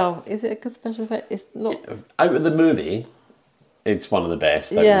good death. Well, is it a good special effect? It's not... Out of the movie, it's one of the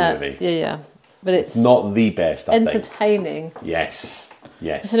best out of the movie. Yeah. But it's not the best, I think. Entertaining. Yes.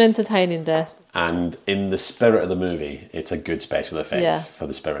 It's an entertaining death. And in the spirit of the movie, it's a good special effects Yeah. for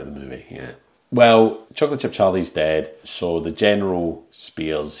the spirit of the movie, yeah. Well, Chocolate Chip Charlie's dead, so the General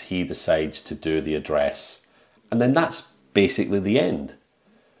Spears, he decides to do the address. And then that's basically the end.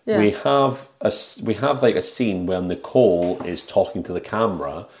 Yeah. We have like a scene where Nicole is talking to the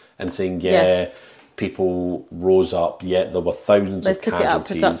camera and saying, Yes. people rose up, yet there were thousands They of took it out of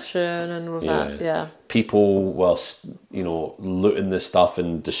casualties. production and all of that. Yeah. People were, looting the stuff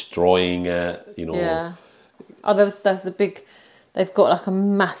and destroying it, Yeah. Oh, there's a big. They've got like a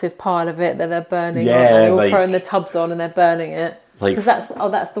massive pile of it that they're burning. Yeah, aren't they? They're all like- throwing the tubs on and they're burning it. Like- Because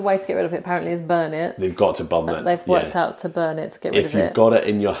that's the way to get rid of it. Apparently, is burn it. They've got to burn it. They've worked out to burn it to get rid If of you've it. got it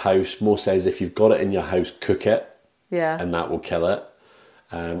in your house, Mo says if you've got it in your house, cook it, Yeah. and that will kill it.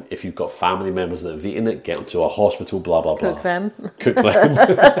 If you've got family members that have eaten it, get them to a hospital, blah, blah, blah. Cook them. Cook them.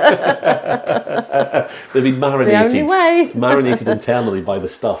 They've been marinated. The only way. Marinated internally by the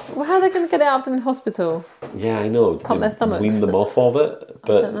stuff. Well, how are they going to get it out of them in hospital? Yeah, I know. Pump their stomachs. Wean them off of it. I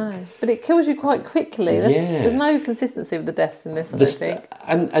But don't know. But it kills you quite quickly. There's no consistency with the deaths in this, I don't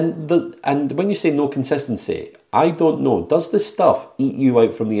think. and when you say no consistency, I don't know. Does this stuff eat you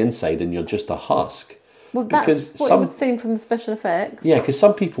out from the inside and you're just a husk? Well, that's Because what some- it would seem from the special effects. Yeah, because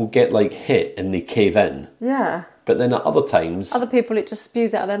some people get like hit and they cave in, Yeah. but then at other times, Other people, it just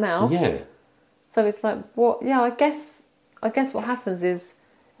spews out of their mouth. yeah, So it's like, what? Yeah, I guess what happens is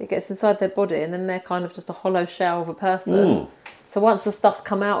it gets inside their body, and then they're kind of just a hollow shell of a person. So once the stuff's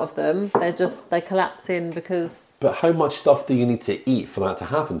come out of them, they collapse in because But how much stuff do you need to eat for that to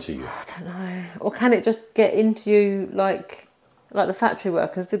happen to you? I don't know. Or can it just get into you like the factory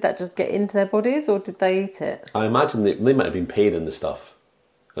workers? Did that just get into their bodies, or did they eat it? I imagine they might have been paid in the stuff,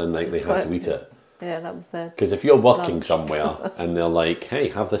 and like they had to eat it. Yeah, that was their. Because if you're working Lunch. somewhere and they're like, "Hey,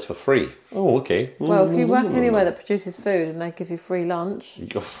 have this for free," oh, okay. Well, if you work anywhere that produces food and they give you free lunch, you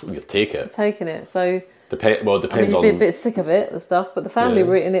take it. taking it. So Well, it I mean, depends you'd be a on. bit sick of it, the stuff, but the family Yeah.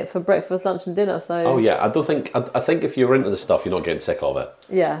 were eating it for breakfast, lunch, and dinner. So Oh yeah, I don't think. I think if you're into the stuff, you're not getting sick of it.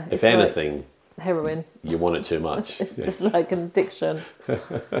 yeah, If it's like anything, heroin. you want it too much. Yeah. It's like an addiction.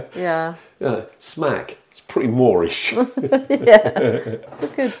 Yeah. Yeah, smack. It's pretty Moorish. It's a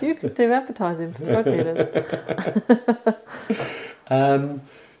good. You could do advertising for drug dealers.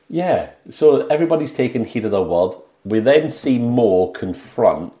 Yeah, so everybody's taken heed of their word. We then see Mo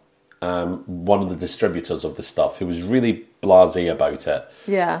confront one of the distributors of the stuff who was really blasé about it,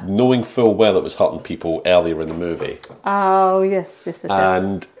 Yeah. knowing full well it was hurting people earlier in the movie. Oh yes.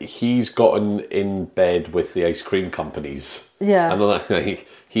 And he's gotten in bed with the ice cream companies. Yeah. And like,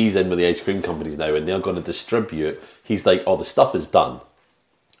 he's in with the ice cream companies now, and they're going to distribute. He's like, oh, the stuff is done.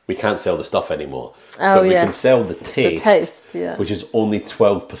 We can't sell the stuff anymore. Oh, but we yeah. can sell the taste, yeah. which is only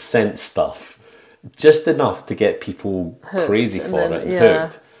 12% stuff. Just enough to get people Hooked, crazy and for then- it and yeah.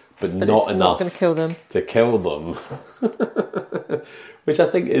 hooked, but But not it's enough not going to kill them. to kill them. Which I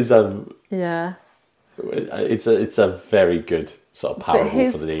think is Yeah. it's a very good sort of parable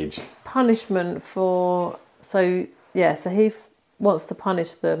his- for the age. Punishment for so he wants to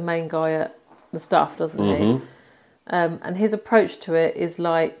punish the main guy at the stuff, doesn't he? And his approach to it is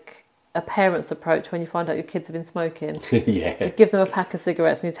like a parent's approach when you find out your kids have been smoking. Yeah. You give them a pack of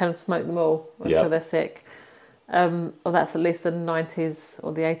cigarettes and you tell them to smoke them all until Yeah. they're sick. Or that's at least the 90s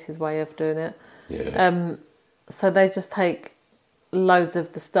or the 80s way of doing it. Yeah. So they just take loads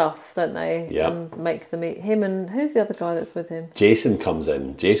of the stuff, don't they? Yeah. And make them eat him. And who's the other guy that's with him? Jason comes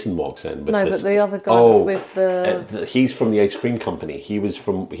in. Jason walks in with No, this. but the other guy that's with the... he's from the ice cream company. He was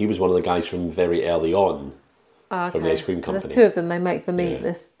one of the guys from very early on. Oh, okay. from the ice cream 'Cause company. There's two of them. They make them eat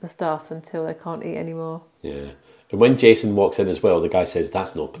Yeah. the stuff until they can't eat anymore. Yeah. And when Jason walks in as well, the guy says,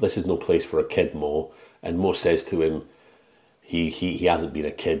 this is no place for a kid, Mo. And Mo says to him, he hasn't been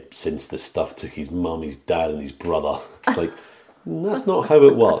a kid since the stuff took his mum, his dad, and his brother. It's like, that's not how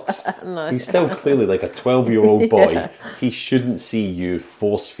it works. No. He's still clearly like a 12-year-old boy. Yeah. He shouldn't see you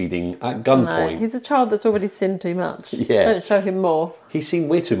force-feeding at No, gunpoint. he's a child that's already sinned too much. Yeah. Don't show him more. He's seen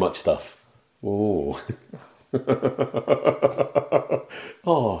way too much stuff. Oh.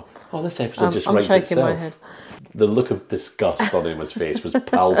 oh, this episode just I'm writes shaking itself. my head. The look of disgust on Emma's face was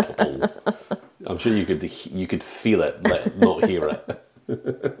palpable. I'm sure you could feel it, but not hear it.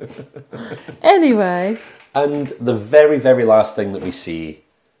 Anyway, And the very, very last thing that we see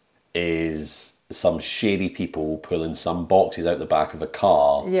is some shady people pulling some boxes out the back of a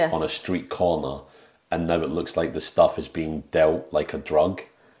car Yes. on a street corner, and now it looks like the stuff is being dealt like a drug.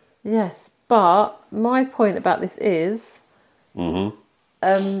 yes, but my point about this is,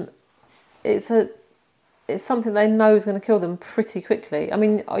 Mm-hmm. it's it's something they know is going to kill them pretty quickly. I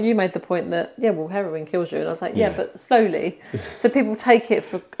mean, you made the point that, heroin kills you. And I was like, but slowly. So people take it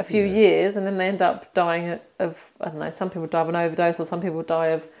for a few years and then they end up dying of, I don't know, some people die of an overdose or some people die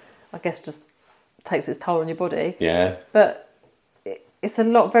of, I guess, just takes its toll on your body. Yeah. But it's a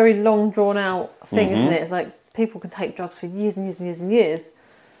very long, drawn out thing, isn't it? It's like people can take drugs for years and years and years and years.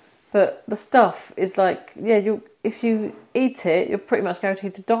 But the stuff is like, if you eat it, you're pretty much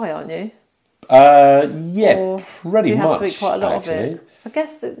guaranteed to die, aren't you? Or pretty you much. have to eat quite a lot actually. of it. I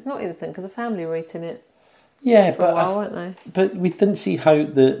guess it's not instant because the family were eating it. Yeah, for a while, weren't they? But we didn't see how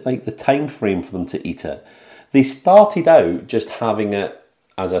the time frame for them to eat it. They started out just having it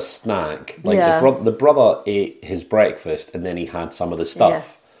as a snack. Like the brother ate his breakfast and then he had some of the stuff.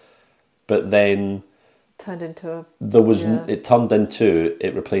 Yes. But then turned into it turned into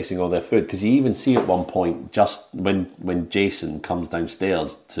it replacing all their food, because you even see at one point, just when Jason comes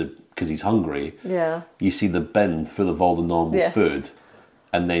downstairs because he's hungry, you see the bin full of all the normal food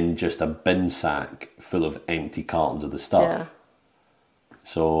and then just a bin sack full of empty cartons of the stuff.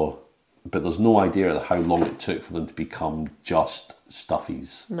 So, but there's no idea of how long it took for them to become just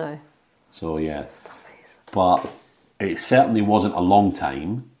stuffies. No. So Stuffies. But it certainly wasn't a long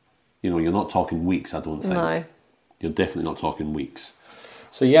time. You know, you're not talking weeks, I don't think. No. You're definitely not talking weeks.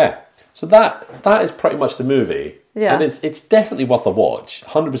 So so that is pretty much the movie. Yeah. And it's definitely worth a watch.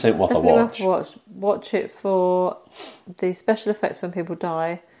 100% worth Definitely a watch. Worth watch it for the special effects when people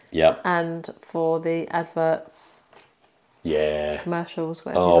die. Yeah. And for the adverts. Yeah. Commercials,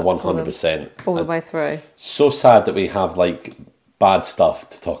 whatever. Oh, 100%. All the way through. So sad that we have like bad stuff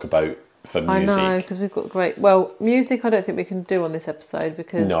to talk about for music. I know, because we've got great... Well, music I don't think we can do on this episode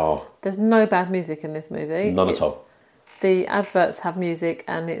because there's no bad music in this movie. None at all. The adverts have music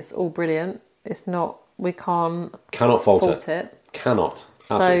and it's all brilliant. It's not... We cannot fault it. Cannot.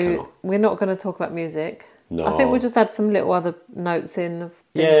 Absolutely cannot. We're not going to talk about music. No. I think we'll just add some little other notes in of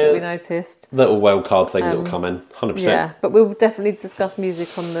things that we noticed. Little wild card things that will come in. 100%. Yeah, but we'll definitely discuss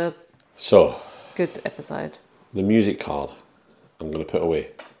music on the good episode. The music card I'm going to put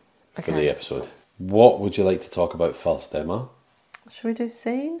away for the episode. What would you like to talk about first, Emma? Should we do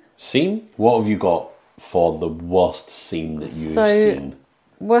scene? Scene? What have you got for the worst scene that you've seen?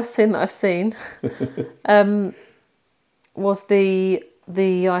 Worst scene that I've seen was the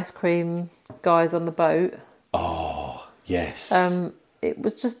ice cream guys on the boat. Oh, yes. It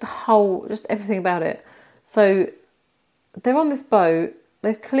was just just everything about it. So they're on this boat.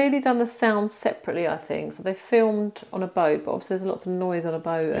 They've clearly done the sound separately, I think. So they filmed on a boat, but obviously there's lots of noise on a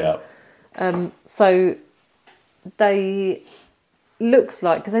boat. So they looked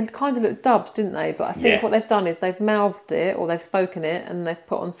like, because they kind of looked dubbed, didn't they? But I think what they've done is they've mouthed it or they've spoken it and they've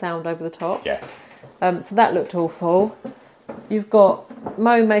put on sound over the top. Yeah. So that looked awful. You've got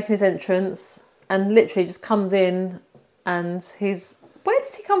Mo making his entrance and literally just comes in and he's... Where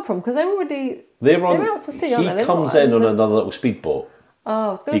does he come from? Because they're out to sea, aren't they? He comes in on another little speedboat. Oh,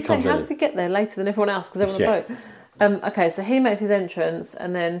 I was going to say, how does he get there later than everyone else? Because they're on a boat. Okay, so he makes his entrance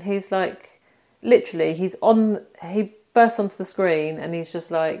and then he's like, literally, he bursts onto the screen and he's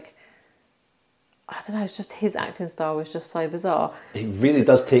just like, I don't know, it's just his acting style was just so bizarre. It really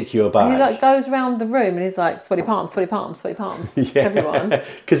does take you aback. And he like goes around the room and he's like, sweaty palms, sweaty palms, sweaty palms. Everyone.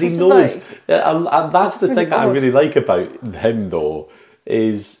 Because he knows, and that's the thing that I really like about him though,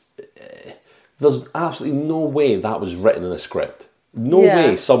 is there's absolutely no way that was written in a script. No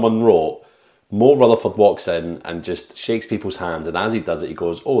way someone wrote, Mo Rutherford walks in and just shakes people's hands, and as he does it, he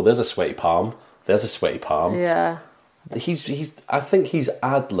goes, "Oh, there's a sweaty palm. There's a sweaty palm." Yeah. I think he's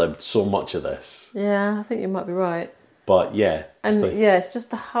ad-libbed so much of this. Yeah, I think you might be right. But yeah. It's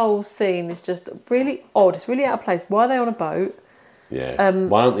just the whole scene is just really odd. It's really out of place. Why are they on a boat? Yeah.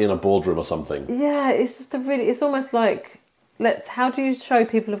 Why aren't they in a boardroom or something? Yeah, it's just it's almost like, how do you show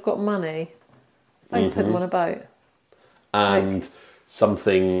people have got money? Don't put them on a boat. And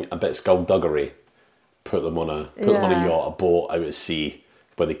something a bit skullduggery. Put them on a yacht, a boat out at sea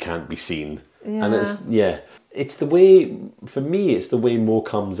where they can't be seen. Yeah. And it's the way, for me, it's the way Mo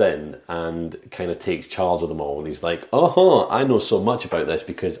comes in and kind of takes charge of them all. And he's like, I know so much about this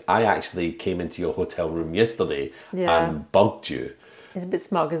because I actually came into your hotel room yesterday and bugged you. He's a bit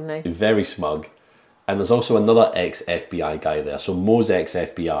smug, isn't he? Very smug. And there's also another ex-FBI guy there. So Mo's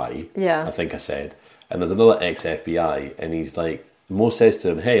ex-FBI, I think I said. And there's another ex-FBI, and he's like, Mo says to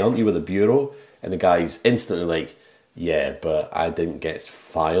him, "Hey, aren't you with the Bureau?" And the guy's instantly like, "Yeah, but I didn't get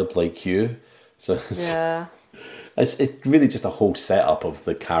fired like you." So it's really just a whole setup of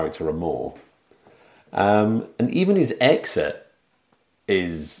the character of Mo. And even his exit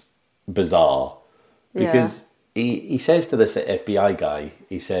is bizarre because he says to this FBI guy,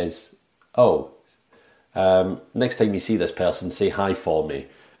 he says, "Oh, Next time you see this person, say hi for me.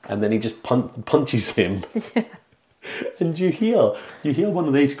 And then he just punches him. Yeah. And you hear one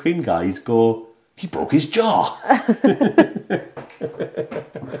of the ice cream guys go, he broke his jaw.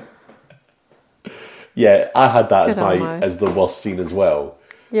 Yeah, I had that as the worst scene as well.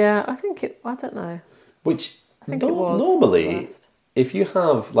 Yeah, I don't know. Which, I think it was normally, if you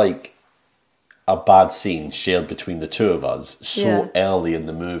have, like, a bad scene shared between the two of us so early in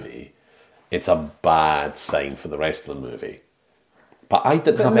the movie, it's a bad sign for the rest of the movie. But I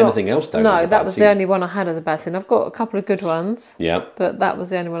didn't have anything else down as a bad scene. No, that was the only one I had as a bad scene. I've got a couple of good ones. Yeah. But that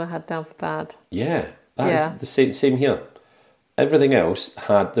was the only one I had down for bad. Yeah, that is the same here. Everything else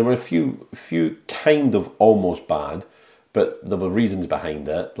there were a few kind of almost bad, but there were reasons behind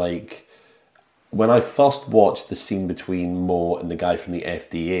it. Like, when I first watched the scene between Mo and the guy from the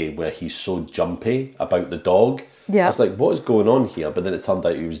FDA where he's so jumpy about the dog, I was like, what is going on here? But then it turned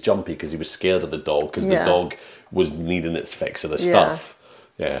out he was jumpy because he was scared of the dog because the dog was needing its fix of the stuff.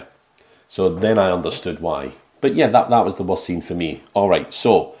 Yeah. So then I understood why. But yeah, that was the worst scene for me. All right,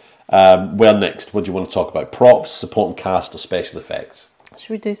 so where next? What do you want to talk about? Props, supporting cast, or special effects?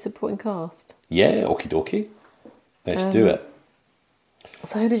 Should we do supporting cast? Yeah, okie dokie. Let's do it.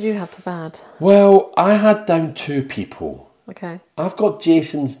 So who did you have for bad? Well, I had down two people. Okay. I've got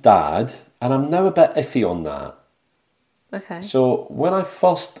Jason's dad, and I'm now a bit iffy on that. Okay. So when I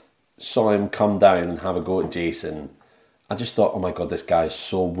first saw him come down and have a go at Jason, I just thought, oh my God, this guy is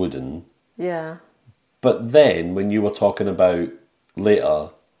so wooden. Yeah. But then when you were talking about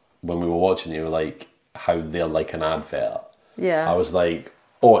later, when we were watching, you were like, how they're like an advert. Yeah. I was like,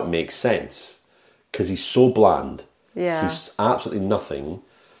 oh, it makes sense. Because he's so bland. Yeah. He's absolutely nothing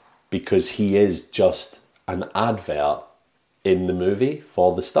because he is just an advert in the movie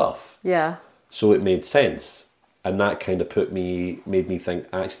for the stuff. Yeah. So it made sense. And that kind of made me think,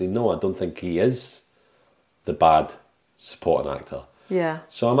 actually, no, I don't think he is the bad supporting actor. Yeah.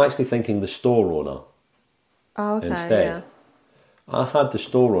 So I'm actually thinking the store owner instead. Yeah. I had the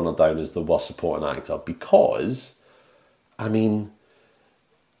store owner down as the worst supporting actor because, I mean,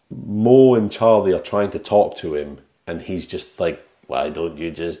 Mo and Charlie are trying to talk to him and he's just like, why don't you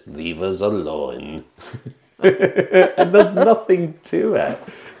just leave us alone? And there's nothing to it.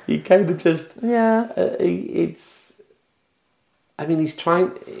 He kind of just... Yeah. He's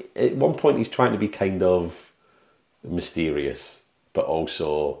trying... At one point, he's trying to be kind of mysterious, but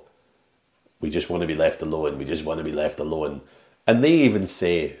also, we just want to be left alone. We just want to be left alone. And they even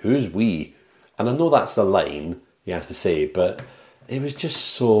say, who's we? And I know that's the line he has to say, but it was just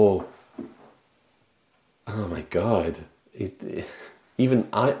so... Oh, my God. Even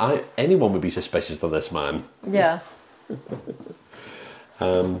anyone would be suspicious of this man. Yeah.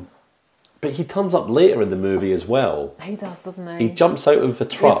 But he turns up later in the movie as well. He does, doesn't he? He jumps out of a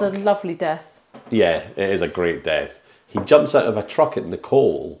truck. It's a lovely death. Yeah, it is a great death. He jumps out of a truck at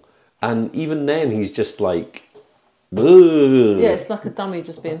Nicole, and even then he's just like... Ugh. Yeah, it's like a dummy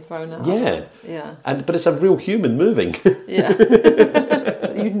just being thrown out. Yeah. Yeah. But it's a real human moving. Yeah.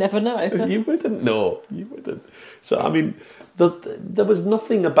 You'd never know. You wouldn't know. You wouldn't. So, I mean, there was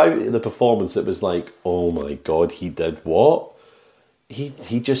nothing about the performance that was like, oh my God, he did what?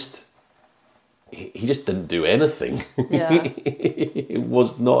 He just didn't do anything. Yeah. It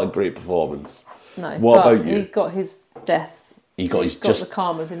was not a great performance. No. What about you? He got his death. He got the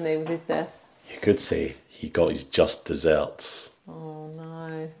karma, didn't he, with his death? You could say he got his just desserts. Oh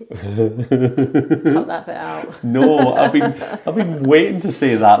no. Cut that bit out. No, I've been waiting to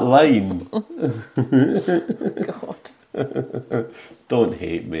say that line. God. Don't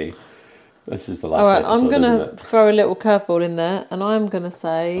hate me. This is the last All right, episode, I'm going isn't it? to throw a little curveball in there, and I'm going to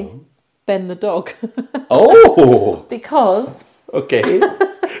say Ben the dog. Oh! Because... Okay.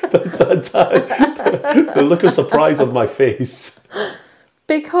 The look of surprise on my face.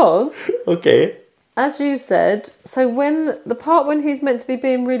 Because... Okay. As you said, so when he's meant to be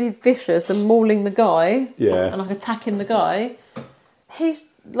being really vicious and mauling the guy... Yeah. And like attacking the guy, he's...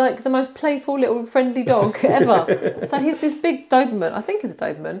 like the most playful little friendly dog ever. So he's this big Doberman. I think he's a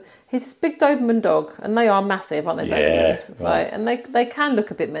Doberman. He's this big Doberman dog, and they are massive, aren't they? Yeah, Dobermans, right? And they can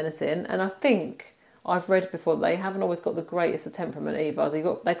look a bit menacing. And I think I've read before they haven't always got the greatest of temperament either.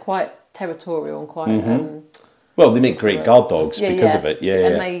 They're quite territorial and quite. Mm-hmm. Well, they make great guard dogs because of it. Yeah,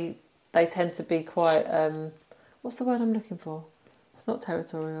 and they tend to be quite. What's the word I'm looking for? It's not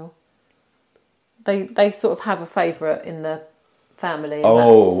territorial. They sort of have a favourite in the family.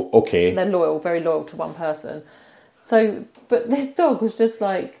 Okay. They're loyal, very loyal to one person. So, but this dog was just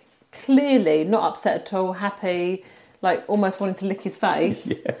like clearly not upset at all, happy, like almost wanting to lick his face.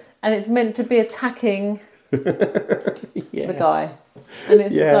 Yeah. And it's meant to be attacking the guy. And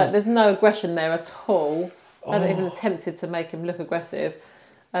it's just Yeah. like, there's no aggression there at all. I haven't even attempted to make him look aggressive.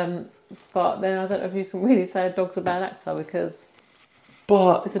 But then I don't know if you can really say a dog's a bad actor because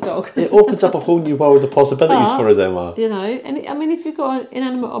But it's a dog. it opens up a whole new world of possibilities But, for us, Emma. You know, and I mean, if you've got an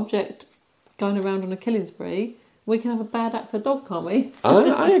inanimate object going around on a killing spree, we can have a bad actor dog, can't we?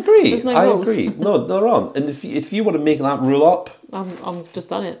 I agree. There's no I rules. agree. No, there aren't. And if you want to make that rule up, I'm just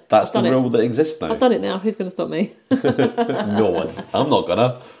done it. that's I've the done rule that exists now. I've done it now. Who's going to stop me? No one. I'm not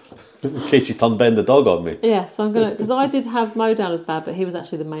gonna. In case you turn Ben the dog on me. Yeah, so I'm gonna, because I did have Mo down as bad, but he was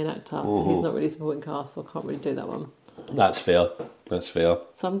actually the main actor, so he's not really supporting cast, so I can't really do that one. That's fair. That's fair.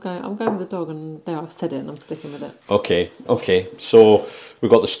 So I'm going with the dog, and there I've said it, and I'm sticking with it. Okay. So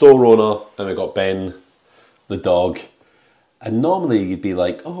we've got the store owner and we've got Ben, the dog. And normally you'd be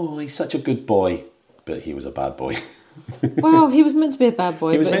like, oh, he's such a good boy. But he was a bad boy. Well, he was meant to be a bad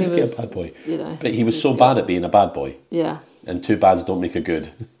boy. He was but meant to be a bad boy. You know, But he was so bad at being a bad boy. Yeah. And two bads don't make a good.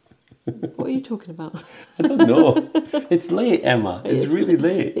 What are you talking about? I don't know. It's late, Emma. It's really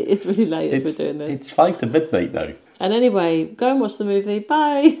late. It is really late as we're doing this. It's 5 to midnight now. And anyway, go and watch the movie.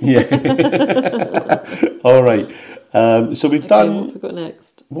 Bye. Yeah. All right. So we've done... What have we got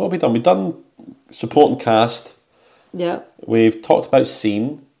next? What have we done? We've done supporting cast. Yeah. We've talked about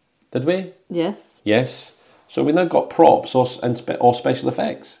scene. Did we? Yes. Yes. So we now got props or special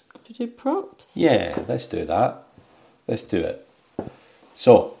effects. Should we do props? Yeah, let's do that. Let's do it.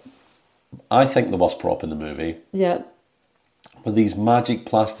 So, I think the worst prop in the movie Yeah. were these magic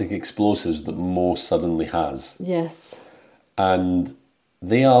plastic explosives that Mo suddenly has. Yes. And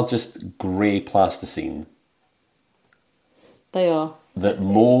they are just grey plasticine They are. that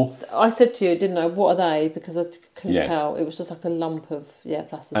Mo... I said to you, didn't I? What are they? Because I couldn't Yeah. tell. It was just like a lump of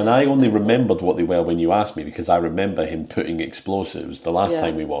plastic. And I only remembered what they were when you asked me, because I remember him putting explosives the last Yeah.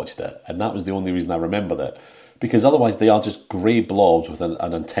 time we watched it. And that was the only reason I remembered it. Because otherwise they are just grey blobs with an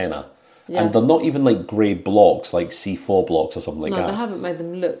antenna. Yeah. And they're not even like grey blocks, like C4 blocks or something like No, that. they haven't made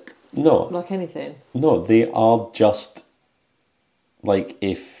them look No, like anything. no, they are just like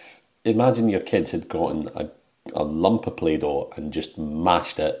if... Imagine your kids had gotten a lump of Play-Doh and just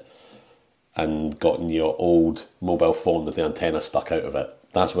mashed it and gotten your old mobile phone with the antenna stuck out of it.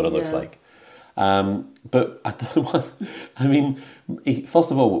 That's what it looks Yeah. like. But I don't want... I mean,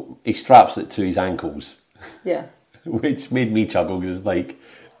 first of all, he straps it to his ankles. Yeah. Which made me chuckle because it's like,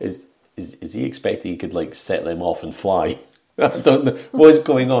 is he expecting he could like set them off and fly? I don't know what's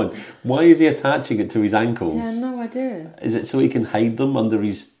going on. Why is he attaching it to his ankles? Yeah, no idea. Is it so he can hide them under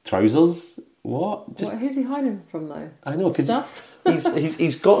his trousers? What? Who's he hiding from though? I know because Stuff?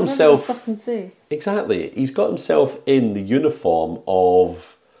 he's got himself Stuff can see. exactly. He's got himself in the uniform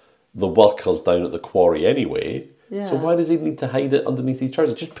of the workers down at the quarry anyway. Yeah. So why does he need to hide it underneath his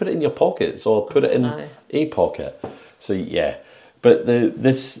trousers? Just put it in your pockets or put it in know. a pocket. So yeah, but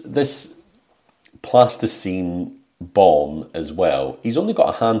this plasticine bomb as well. He's only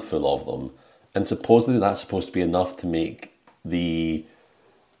got a handful of them, and supposedly that's supposed to be enough to make the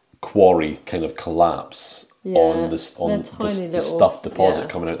quarry kind of collapse on They're the tiny little- stuff deposit yeah.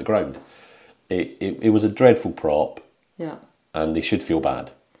 coming out the ground. It was a dreadful prop, Yeah. and they should feel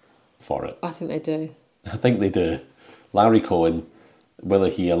bad for it. I think they do. I think they do. Larry Cohen, whether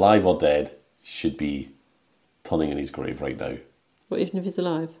he alive or dead, should be turning in his grave right now. What, even if he's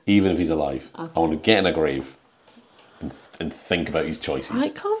alive? Even if he's alive. Okay. I want to get in a grave and think about his choices.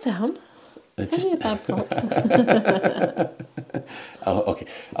 Right, calm down. It's only a bad prop. Oh, okay,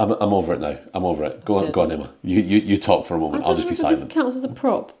 I'm over it now. I'm over it. Go on, Emma. You talk for a I moment. don't I'll just know be if this silent. counts as a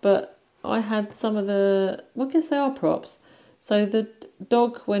prop, but I had some of the... Well, I guess they are props. So the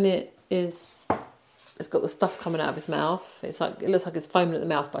dog, when it's got the stuff coming out of his mouth. It looks like it's foaming at the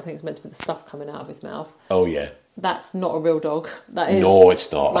mouth, but I think it's meant to be the stuff coming out of his mouth. Oh yeah. That's not a real dog. That is... No,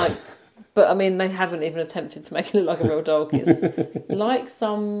 it's not. But I mean, they haven't even attempted to make it look like a real dog. It's like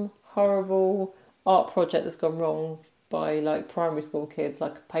some horrible art project that's gone wrong by like primary school kids,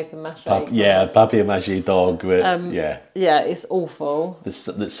 like a paper mache. Papier-mâché dog with Yeah, it's awful.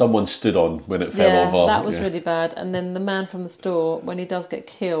 that someone stood on when it fell over. That was really bad. And then the man from the store, when he does get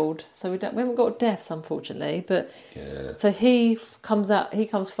killed, so we haven't got deaths unfortunately, but so he comes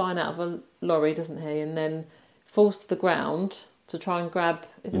flying out of a lorry, doesn't he, and then falls to the ground to try and grab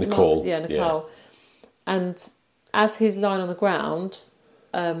Nicole. Nicole. And as he's lying on the ground,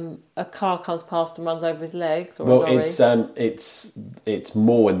 a car comes past and runs over his legs. Or a lorry. it's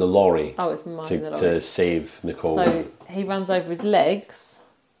Mo in the lorry. Oh, it's Mo in the lorry to save Nicole. So he runs over his legs,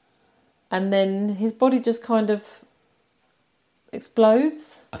 and then his body just kind of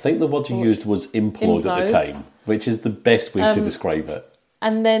explodes. I think the word you used was implode at the Implodes. time, which is the best way to describe it.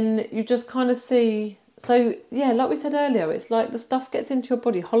 And then you just kind of see So, yeah, like we said earlier, it's like the stuff gets into your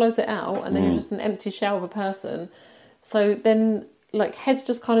body, hollows it out, and then you're just an empty shell of a person. So then, like, heads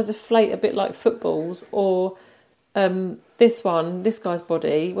just kind of deflate a bit like footballs. Or this guy's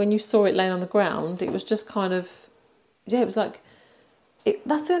body, when you saw it laying on the ground, it was just kind of, it was like,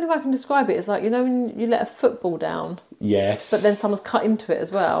 that's the only way I can describe it. It's like, when you let a football down. Yes. But then someone's cut into it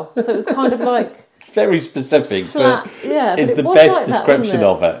as well. So it was kind of like... Very specific, flat, but yeah, it's but the was best like description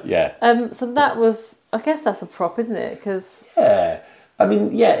of it, yeah. So that was, I guess that's a prop, isn't it? Cause... Yeah. I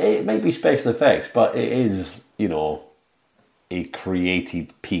mean, yeah, it may be special effects, but it is, a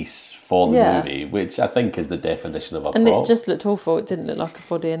created piece for the movie, which I think is the definition of a prop. And it just looked awful. It didn't look like a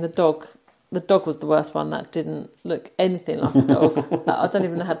body. And the dog was the worst one. That didn't look anything like a dog. I don't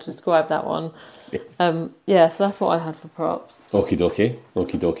even know how to describe that one. So that's what I had for props. Okie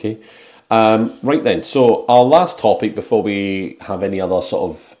dokie. Right then, so our last topic before we have any other sort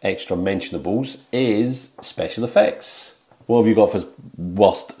of extra mentionables is special effects. What have you got for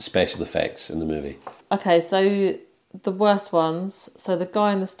worst special effects in the movie? Okay, so the worst ones. So the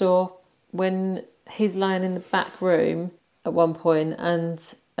guy in the store, when he's lying in the back room at one point, and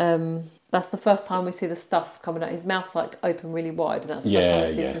that's the first time we see the stuff coming out. His mouth's like open really wide, and that's the first time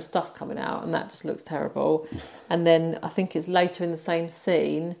we see some stuff coming out, and that just looks terrible. And then I think it's later in the same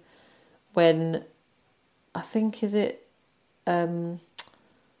scene when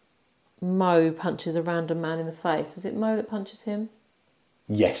Mo punches a random man in the face. Was it Mo that punches him?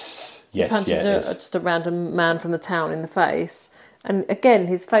 Yes, he punches just a random man from the town in the face, and again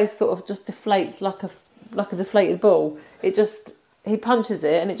his face sort of just deflates like a deflated ball. He punches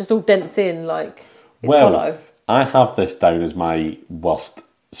it and it just all dents in like it's hollow. I have this down as my worst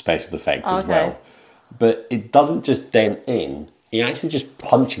special effect as well, but it doesn't just dent in. He actually just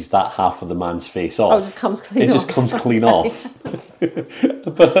punches that half of the man's face off. Oh, it just comes clean off. It just comes clean off.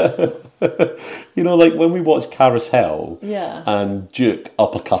 But, like when we watched Carousel, and Duke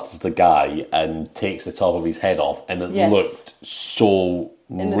uppercuts the guy and takes the top of his head off, and it looked so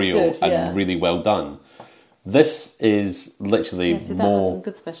real and really well done. This is literally that had some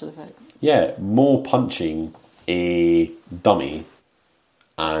good special effects. Yeah, more punching a dummy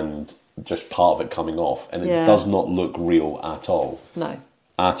and just part of it coming off, and it does not look real at all. No.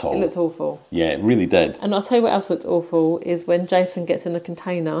 At all. It looked awful. Yeah, it really did. And I'll tell you what else looked awful is when Jason gets in the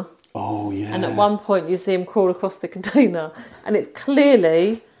container. Oh, yeah. And at one point you see him crawl across the container, and it's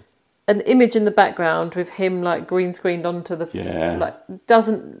clearly an image in the background with him like green screened onto the...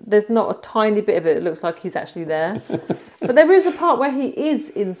 there's not a tiny bit of it that looks like he's actually there. But there is a part where he is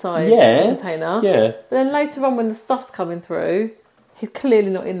inside the container. Yeah. But then later on when the stuff's coming through... He's clearly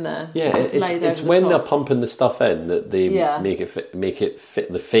not in there. Yeah, it's when they're pumping the stuff in that they make it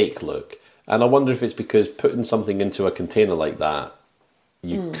fit the fake look. And I wonder if it's because putting something into a container like that,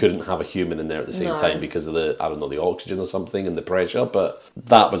 you couldn't have a human in there at the same time because of the oxygen or something and the pressure. But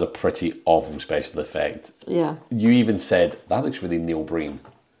that was a pretty awful special effect. Yeah. You even said, that looks really Neil Breen.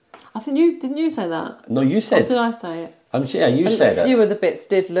 I think didn't you say that? No, you said... Or did I say it? You said it. A few of the bits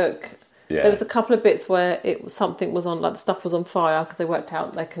did look... Yeah. There was a couple of bits where something was on, like the stuff was on fire because they worked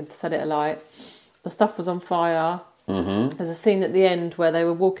out they could set it alight. The stuff was on fire. Mm-hmm. There's a scene at the end where they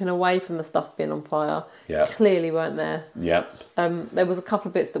were walking away from the stuff being on fire. Yeah. Clearly weren't there. Yep. There was a couple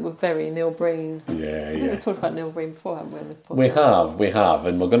of bits that were very Neil Breen. Yeah, We talked about Neil Breen before, haven't we, on this podcast? We have,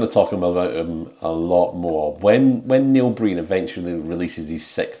 and we're going to talk about him a lot more. When Neil Breen eventually releases his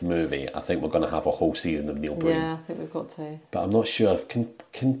 6th movie, I think we're going to have a whole season of Neil Breen. Yeah, I think we've got to. But I'm not sure.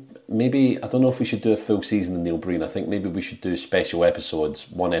 Can maybe, I don't know if we should do a full season of Neil Breen. I think maybe we should do special episodes,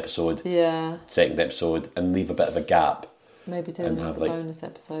 one episode, 2nd episode, and leave a bit of a gap. Maybe do like bonus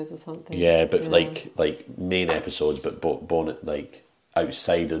episodes or something. Yeah, but like main episodes, but like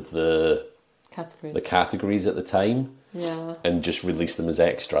outside of the categories at the time. Yeah. And just release them as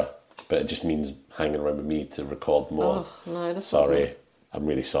extra. But it just means hanging around with me to record more. Oh, no, that's sorry. I'm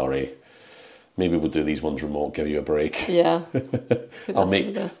really sorry. Maybe we'll do these ones remote, give you a break. Yeah.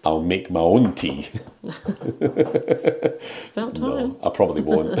 I'll make my own tea. It's about time. No, I probably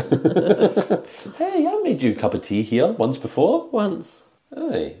won't. Hey, I made you a cup of tea here once before. Once.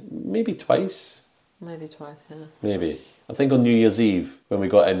 Aye, maybe twice. Maybe twice, yeah. Maybe. I think on New Year's Eve, when we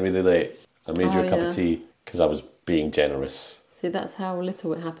got in really late, I made you a cup of tea because I was being generous. See, that's how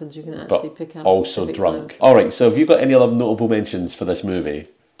little it happens. You can actually pick out. Also drunk. All right. So, have you got any other notable mentions for this movie?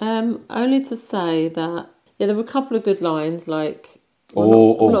 Only to say that there were a couple of good lines. Like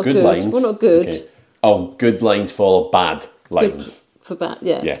good lines. Well, not good. Okay. Oh, good lines for bad lines. Good for bad.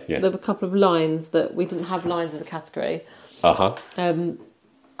 Yeah. Yeah. There were a couple of lines that we didn't have lines as a category. The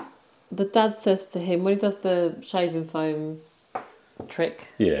dad says to him when he does the shaving foam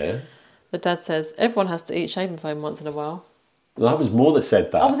trick. Yeah. the dad says, everyone has to eat shaving foam once in a while. That was Mo that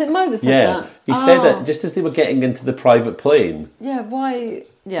said that. Oh, was it Mo that said that? He said that just as they were getting into the private plane. Yeah, why?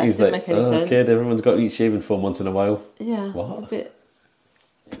 Yeah, He's didn't like, make any sense. kid, everyone's got to eat shaving foam once in a while. Yeah, what? It's a bit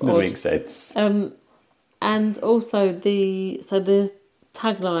That makes sense. And also the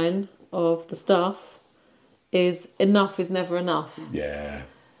tagline of the stuff is "Enough is never enough." Yeah.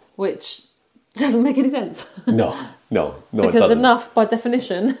 Which doesn't make any sense. No, because it doesn't. enough, by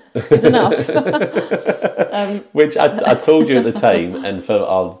definition, is enough. Which I told you at the time, and for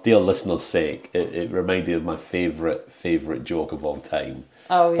our dear listeners' sake, it reminded me of my favourite joke of all time.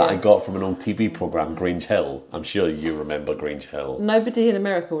 Oh, yes. That I got from an old TV programme, Grange Hill. I'm sure you remember Grange Hill. Nobody in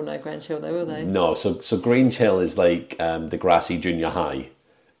America will know Grange Hill, though, will they? No, so Grange Hill is like the Grassy Junior High.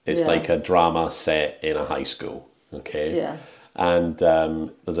 It's like a drama set in a high school, okay? Yeah. And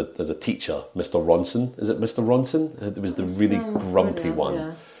there's a teacher, Mr. Ronson. Is it Mr. Ronson? It was the really grumpy one.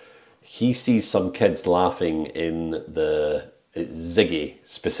 Yeah. He sees some kids laughing in Ziggy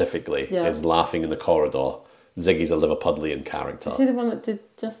specifically is laughing in the corridor. Ziggy's a Liverpudlian character. Is he the one that did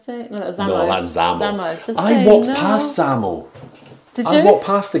Just Say? No, that was Zamo. No, that's Zamo. Just I Say walked No. past Zamo. Did you? I walked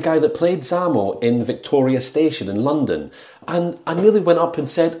past the guy that played Zamo in Victoria Station in London, and I nearly went up and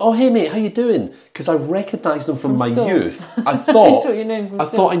said, "Oh, hey mate, how you doing?" Because I recognised him from my school. youth. I thought You knew him from I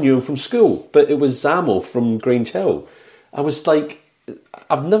school. thought I knew him from school, but it was Zamo from Grange Hill. I was like,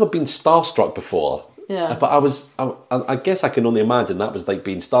 I've never been starstruck before. Yeah. But I guess I can only imagine that was like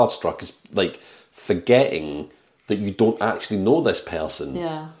being starstruck is like forgetting that you don't actually know this person.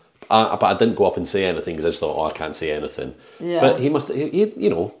 Yeah. But I didn't go up and say anything because I just thought, I can't say anything. Yeah. But he must,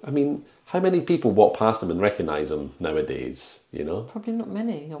 I mean, how many people walk past him and recognise him nowadays, you know? Probably not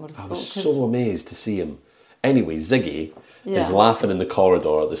many, I would have I thought. was so amazed to see him. Anyway, Ziggy is Yeah. laughing in the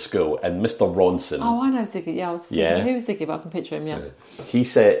corridor at the school, and Mr. Ronson... Oh, I know Ziggy. Yeah, I was thinking, who was Ziggy? But I can picture him, yeah. He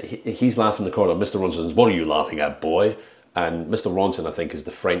said, he's laughing in the corridor. Mr. Ronson's, "What are you laughing at, boy?" And Mr. Ronson, I think, is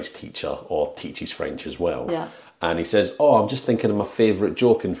the French teacher, or teaches French as well. Yeah. And he says, "Oh, I'm just thinking of my favourite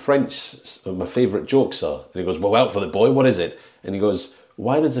joke in French, my favourite joke, sir." And he goes, "Well, out for the boy, what is it?" And he goes,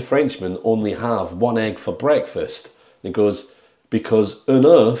 "Why does the Frenchman only have one egg for breakfast?" And he goes, "Because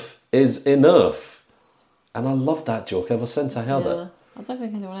enough is enough." And I loved that joke ever since I heard it. I don't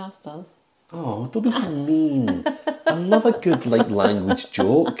think anyone else does. Oh, don't be so mean. I love a good language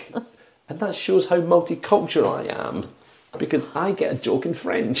joke. And that shows how multicultural I am. Because I get a joke in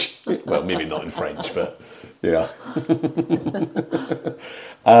French. Well, maybe not in French, but yeah.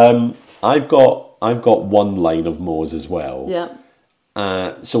 I've got one line of Mo's as well. Yeah.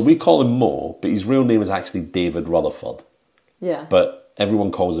 So we call him Mo, but his real name is actually David Rutherford. Yeah. But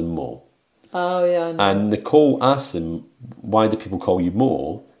everyone calls him Mo. Oh, yeah, I know. And Nicole asks him, "Why do people call you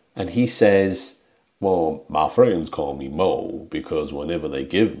Mo?" And he says, "Well, my friends call me Mo because whenever they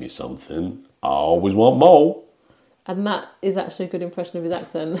give me something, I always want Mo." And that is actually a good impression of his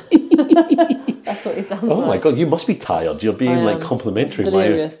accent. That's what he sounds like. Oh my God, you must be tired. You're being complimentary.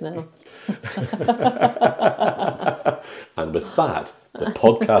 Delirious now. And with that, the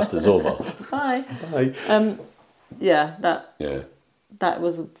podcast is over. Bye. Bye. That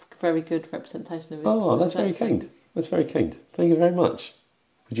was a very good representation of his Oh, that's very kind. That's very kind. Thank you very much.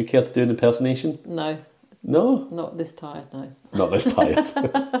 Would you care to do an impersonation? No. No? Not this tired, no. Not this tired.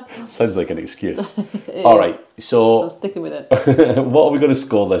 Sounds like an excuse. All right, so... I'm sticking with it. What are we going to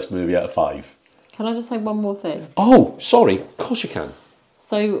score this movie out of 5? Can I just say one more thing? Oh, sorry. Of course you can.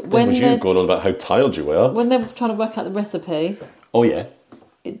 So When was you going on about how tired you were? when they're trying to work out the recipe, Oh, yeah.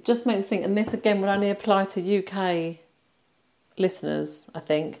 it just makes me think, and this again would only apply to UK listeners, I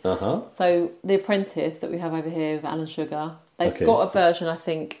think. Uh-huh. So The Apprentice that we have over here with Alan Sugar, they've Okay. got a version, I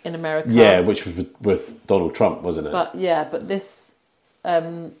think, in America. Yeah, which was with Donald Trump, wasn't it? But this,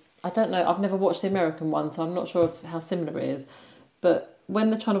 I don't know, I've never watched the American one, so I'm not sure how similar it is. But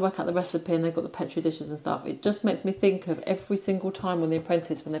when they're trying to work out the recipe and they've got the Petri dishes and stuff, it just makes me think of every single time on The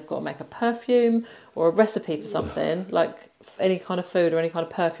Apprentice when they've got to make a perfume or a recipe for something, like any kind of food or any kind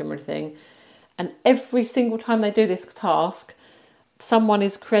of perfume or anything. And every single time they do this task, someone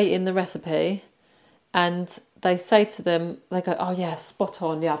is creating the recipe and they say to them, they go, "Oh yeah, spot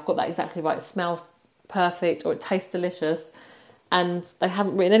on, yeah, I've got that exactly right, it smells perfect or it tastes delicious," and they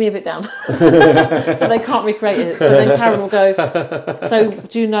haven't written any of it down. So they can't recreate it. So then Karen will go, "So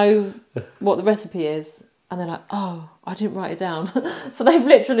do you know what the recipe is?" And they're like, "Oh, I didn't write it down." So they've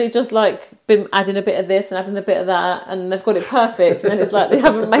literally just been adding a bit of this and adding a bit of that, and they've got it perfect. And then it's like they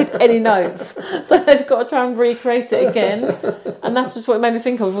haven't made any notes, so they've got to try and recreate it again. And that's just what it made me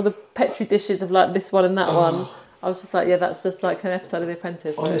think of, all the Petri dishes of this one and that one. I was just like, yeah, that's just like an episode of The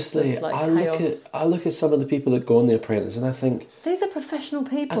Apprentice. Where Honestly, it's just like I look at some of the people that go on The Apprentice, and I think these are professional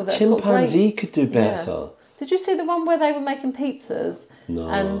people. a that have got chimpanzee great... could do better. Yeah. Did you see the one where they were making pizzas? No,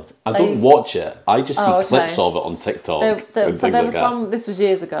 and I don't watch it. I just see okay. clips of it on TikTok. There and was things like that. one. This was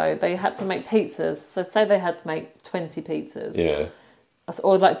years ago. They had to make pizzas. So say they had to make 20 pizzas. Yeah.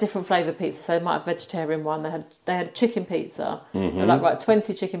 Or like different flavour pizzas. So they might have vegetarian one. They had a chicken pizza. They're like, right,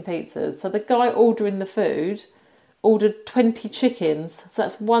 20 chicken pizzas. So the guy ordering the food ordered 20 chickens. So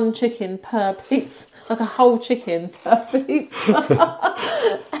that's one chicken per pizza. Like a whole chicken per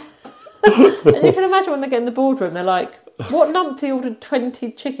pizza. And you can imagine when they get in the boardroom, they're like, what numpty ordered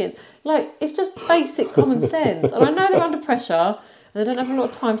 20 chicken? Like, it's just basic common sense. And I know they're under pressure and they don't have a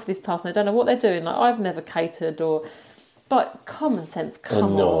lot of time for this task and they don't know what they're doing. Like, I've never catered but common sense,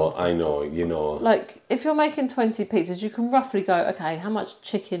 come on. I know, you know. Like, if you're making 20 pizzas, you can roughly go, okay, how much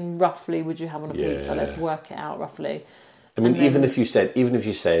chicken roughly would you have on a pizza? Let's work it out roughly. I mean, even if you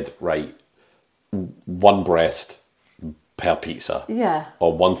said, right, one breast per pizza. Yeah.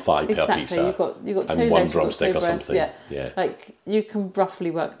 Or one thigh per exactly. pizza. You've got two and legs, one you've got drumstick two or breasts, something. Yeah. Like, you can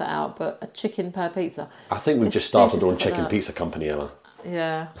roughly work that out, but a chicken per pizza. I think we've just started our own chicken pizza company, Emma.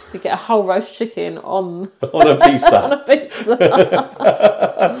 Yeah. You get a whole roast chicken on a pizza. on a pizza.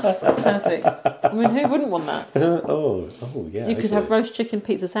 Perfect. I mean, who wouldn't want that? Oh, yeah. You could have roast chicken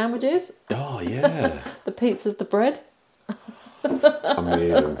pizza sandwiches. Oh, yeah. The pizza's the bread.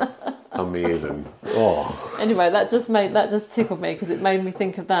 Amazing. Oh. Anyway, that just tickled me because it made me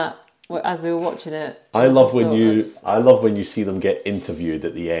think of that as we were watching it. I love when you see them get interviewed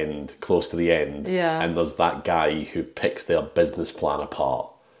at the end, close to the end. Yeah. And there's that guy who picks their business plan apart.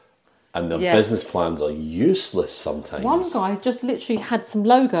 And their business plans are useless sometimes. One guy just literally had some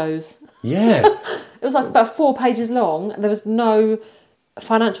logos. Yeah. It was like about 4 pages long. And there was no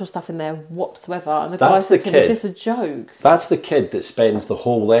financial stuff in there whatsoever. And the guy said to him, is this a joke? That's the kid that spends the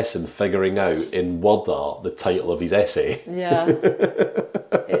whole lesson figuring out in word art the title of his essay. Yeah.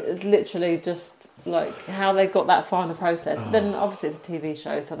 It's literally just like how they got that far in the process. But then obviously it's a TV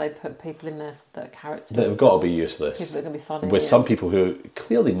show, so they put people in there that are characters. That have got to be useless. People that are going to be funny. With some people who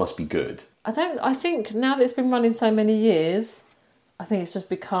clearly must be good. I think now that it's been running so many years, I think it's just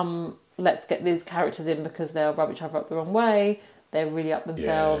become, let's get these characters in because they'll rub each other up the wrong way. They're really up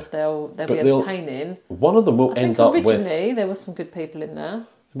themselves. Yeah. They'll be entertaining. One of them will end up with... Originally, there were some good people in there.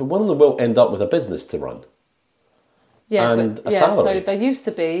 But one of them will end up with a business to run. Yeah, and a salary. So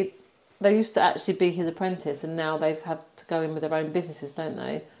they used to actually be his apprentice, and now they've had to go in with their own businesses, don't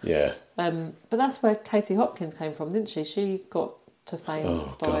they? Yeah. But that's where Katie Hopkins came from, didn't she? She got to fame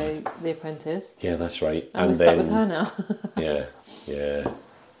by The Apprentice. Yeah, that's right. And we're stuck with her now. Yeah.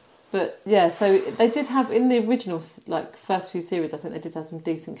 But yeah, so they did have in the original first few series. I think they did have some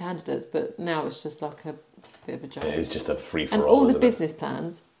decent candidates, but now it's just like a bit of a joke. It's just a free for all. And all the business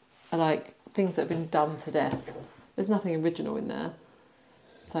plans are like things that have been done to death. There's nothing original in there.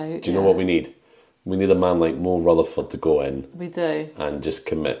 So do you know what we need? We need a man like Mo Rutherford to go in. We do. And just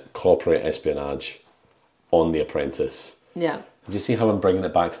commit corporate espionage on The Apprentice. Yeah. Did you see how I'm bringing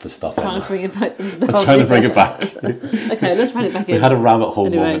it back to the stuff? Trying to bring it back to the stuff. I'm trying to bring it back. Okay, let's run it back in. We had a rabbit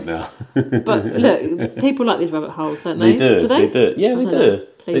hole moment now. But look, people like these rabbit holes, don't they? They do. They do. Yeah, they do.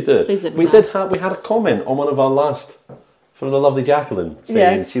 Please, they do. Please let me We had a comment on one of our last from the lovely Jacqueline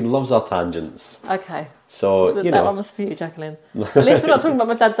saying she loves our tangents. Okay. So that one was for you, Jacqueline. At least we're not talking about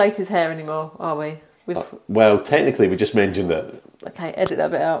my dad's 80s hair anymore, are we? Well, technically, we just mentioned it. Okay, edit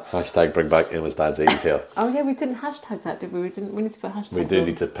that bit out. Hashtag bring back Emma's dad's 80s hair. Oh yeah, we didn't hashtag that, did we? We need to put hashtag. We do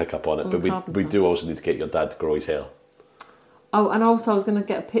need to pick up on it, but we do also need to get your dad to grow his hair. Oh, and also I was going to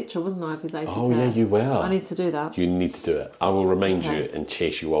get a picture, wasn't I, of his 80s hair? Oh yeah, you were. I need to do that. You need to do it. I will remind you and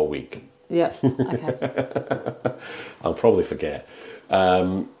chase you all week. Yeah, okay. I'll probably forget.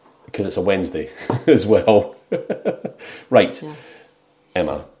 Because it's a Wednesday as well. Right. Yeah.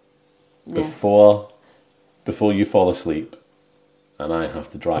 Emma, before you fall asleep and I have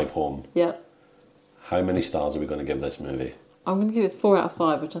to drive home, how many stars are we going to give this movie? I'm going to give it 4 out of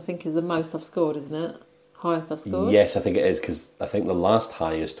 5, which I think is the most I've scored, isn't it? Highest I've scored? Yes, I think it is, because I think the last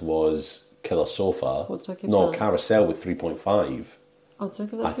highest was Killer Sofa. What did I give No, Carousel with 3.5. Oh, did I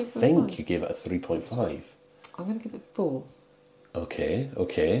give it a 3.5? I think you gave it a 3.5. I'm going to give it 4. Okay.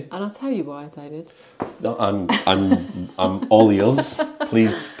 And I'll tell you why, David. No, I'm all ears.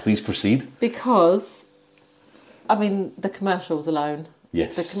 Please proceed. Because, I mean, the commercials alone.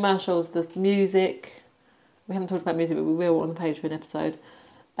 Yes. The commercials, the music. We haven't talked about music, but we will on the Patreon episode.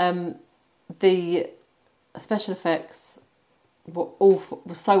 The special effects were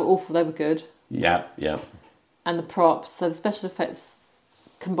so awful. They were good. Yeah. And the props. So the special effects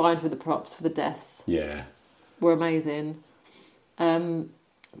combined with the props for the deaths. Yeah. were amazing.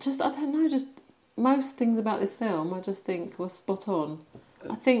 Just, I don't know, just most things about this film I just think were spot on.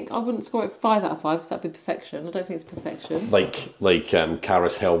 I think I wouldn't score it 5 out of 5 because that'd be perfection. I don't think it's perfection. Like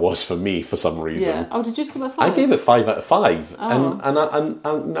Carousel was for me for some reason. Yeah. Oh, did you give it 5? I gave it 5 out of 5. Oh.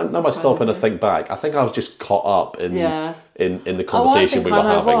 And now I stop and I think back. I think I was just caught up in the conversation we were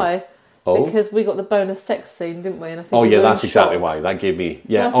having. Why. Oh? Because we got the bonus sex scene, didn't we? And I think that's exactly why. That gave me...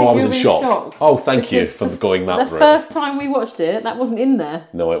 Yeah, I was in shock. Oh, thank you for going that route. The first time we watched it, that wasn't in there.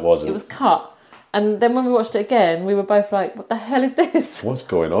 No, it wasn't. It was cut. And then when we watched it again, we were both like, what the hell is this? What's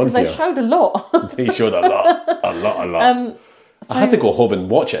going on here? Because they showed a lot. They showed a lot. I had to go home and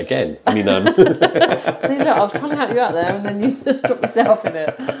watch it again. I mean... See, look, I was trying to help you out there and then you just dropped yourself in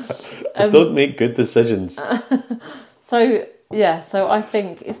it. I don't make good decisions. So I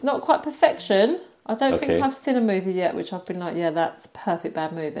think it's not quite perfection. I don't think I've seen a movie yet which I've been like, yeah, that's a perfect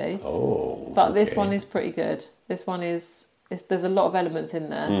bad movie. Oh, but this one is pretty good. This one is... there's a lot of elements in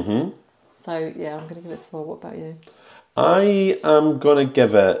there. Mm-hmm. So, yeah, I'm going to give it 4. What about you? I am going to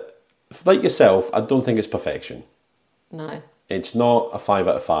give it... Like yourself, I don't think it's perfection. No. It's not a 5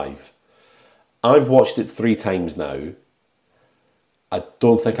 out of 5. I've watched it 3 times now. I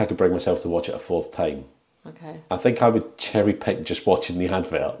don't think I could bring myself to watch it a 4th time. Okay. I think I would cherry pick just watching the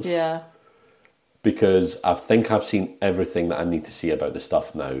adverts. Yeah. Because I think I've seen everything that I need to see about the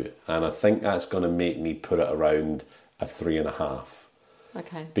stuff now. And I think that's going to make me put it around a 3.5.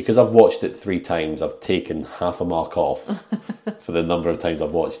 Okay. Because I've watched it 3 times, I've taken half a mark off for the number of times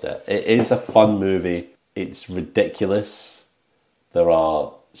I've watched it. It is a fun movie. It's ridiculous. There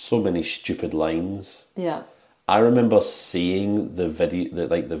are so many stupid lines. Yeah. I remember seeing the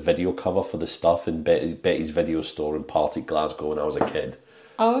video cover for the stuff in Betty's video store in Partick, Glasgow when I was a kid.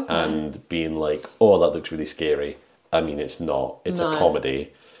 Oh, okay. And being like, oh, that looks really scary. I mean, it's not. It's a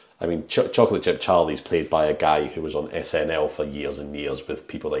comedy. I mean, Chocolate Chip Charlie's played by a guy who was on SNL for years and years with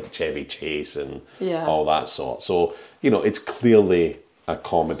people like Chevy Chase and all that sort. So, it's clearly a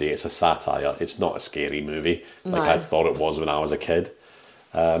comedy. It's a satire. It's not a scary movie like I thought it was when I was a kid.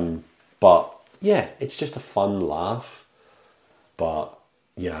 But, yeah, it's just a fun laugh. But,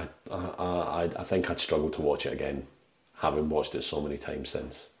 yeah, I think I'd struggle to watch it again, having watched it so many times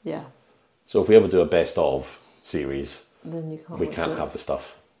since. Yeah. So if we ever do a best of series, then we can't have the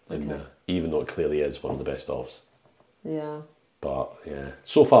stuff. Even though it clearly is one of the best ofs. Yeah. But, yeah.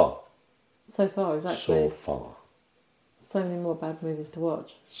 So far. So far, exactly. So far. So many more bad movies to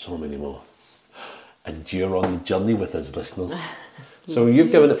watch. So many more. And you're on the journey with us, listeners. So you've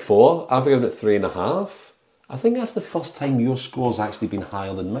given it 4. I've given it 3.5. I think that's the first time your score's actually been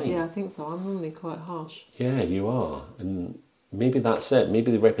higher than mine. Yeah, I think so. I'm normally quite harsh. Yeah, you are. And maybe that's it.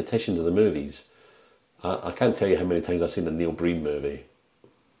 Maybe the repetitions of the movies. I can't tell you how many times I've seen a Neil Breen movie.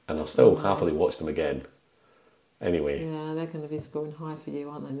 And I'll still happily watch them again. Anyway. Yeah, they're going to be scoring high for you,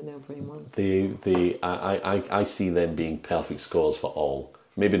 aren't they, the Neil Breen ones? I see them being perfect scores for all.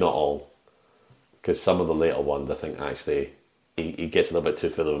 Maybe not all. Because some of the later ones, I think, actually, he gets a little bit too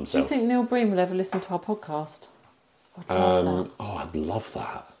full of himself. Do you think Neil Breen will ever listen to our podcast? I'd love that. Oh, I'd love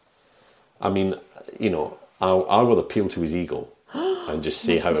that. I mean, I would appeal to his ego and just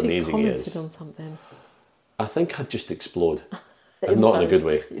say how amazing he is. On something. I think I'd just explode. And not in a good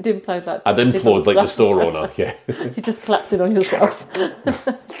way. You didn't implode like... I'd implode like the store owner, yeah. You just collapsed it on yourself.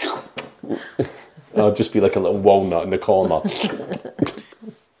 I'd just be like a little walnut in the corner.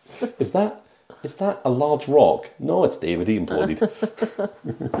 Is that a large rock? No, it's David, he imploded.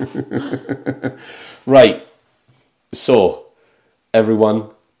 Right. So,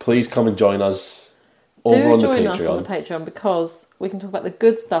 everyone, please come and join us over on the Patreon. Do join us on the Patreon because we can talk about the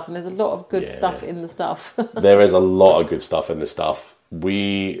good stuff and there's a lot of good stuff in the stuff. There is a lot of good stuff in the stuff.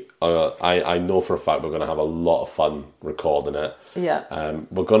 I know for a fact we're going to have a lot of fun recording it. Yeah.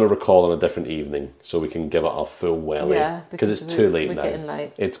 We're going to record on a different evening so we can give it our full welly. Yeah, because it's too late now. We're getting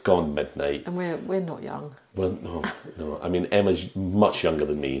late. It's gone midnight. And we're not young. Well, no. I mean, Emma's much younger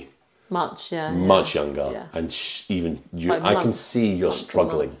than me. Much, yeah. Much younger. Yeah. And even you, Like I can see you're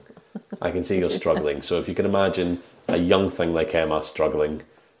struggling. I can see you're struggling. So if you can imagine a young thing like Emma struggling,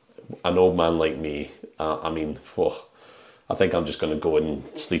 an old man like me, I think I'm just going to go and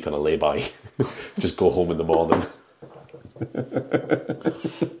sleep in a lay-by. Just go home in the morning.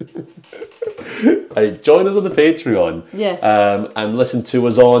 Right, join us on the Patreon. Yes. And listen to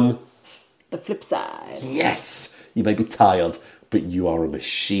us on... The Flip Side. Yes! You may be tired, but you are a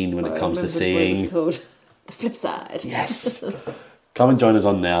machine when it comes to saying... What it was called. The Flip Side. Yes! Come and join us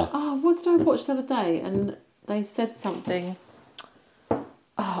on there. Oh, what did I watch the other day? And they said something...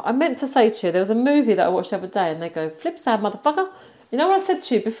 Oh, I meant to say to you, there was a movie that I watched the other day and they go, Flip Side, motherfucker. You know what I said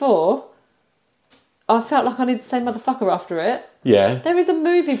to you before? I felt like I needed to say motherfucker after it. Yeah. There is a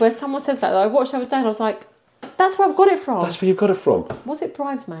movie where someone says that I watched the other day and I was like, that's where I've got it from. That's where you got it from. Was it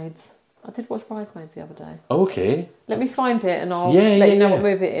Bridesmaids? I did watch Bridesmaids the other day. Okay. Let me find it and I'll let you know what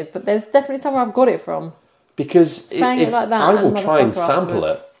movie it is. But there's definitely somewhere I've got it from. Because Saying if it like that I will and try and motherfucker sample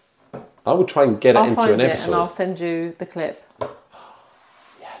afterwards. it. I will try and get it I'll into find an it episode. and I'll send you the clip.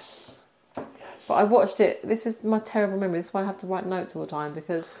 Yes. But I watched it. This is my terrible memory. This is why I have to write notes all the time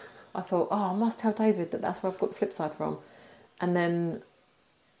because I thought, I must tell David that that's where I've got the flip side from. And then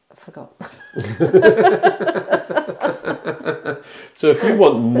I forgot. So if you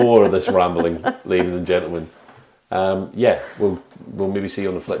want more of this rambling, ladies and gentlemen, we'll maybe see you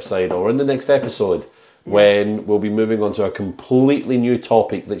on the flip side or in the next episode when we'll be moving on to a completely new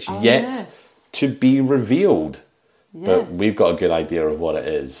topic that's yet to be revealed. Yes. But we've got a good idea of what it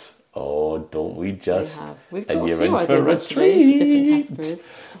is. Oh, don't we just? We've got and a you're few in for ideas a actually treat. for different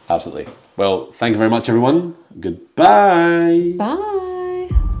categories. Absolutely. Well, thank you very much, everyone. Goodbye. Bye.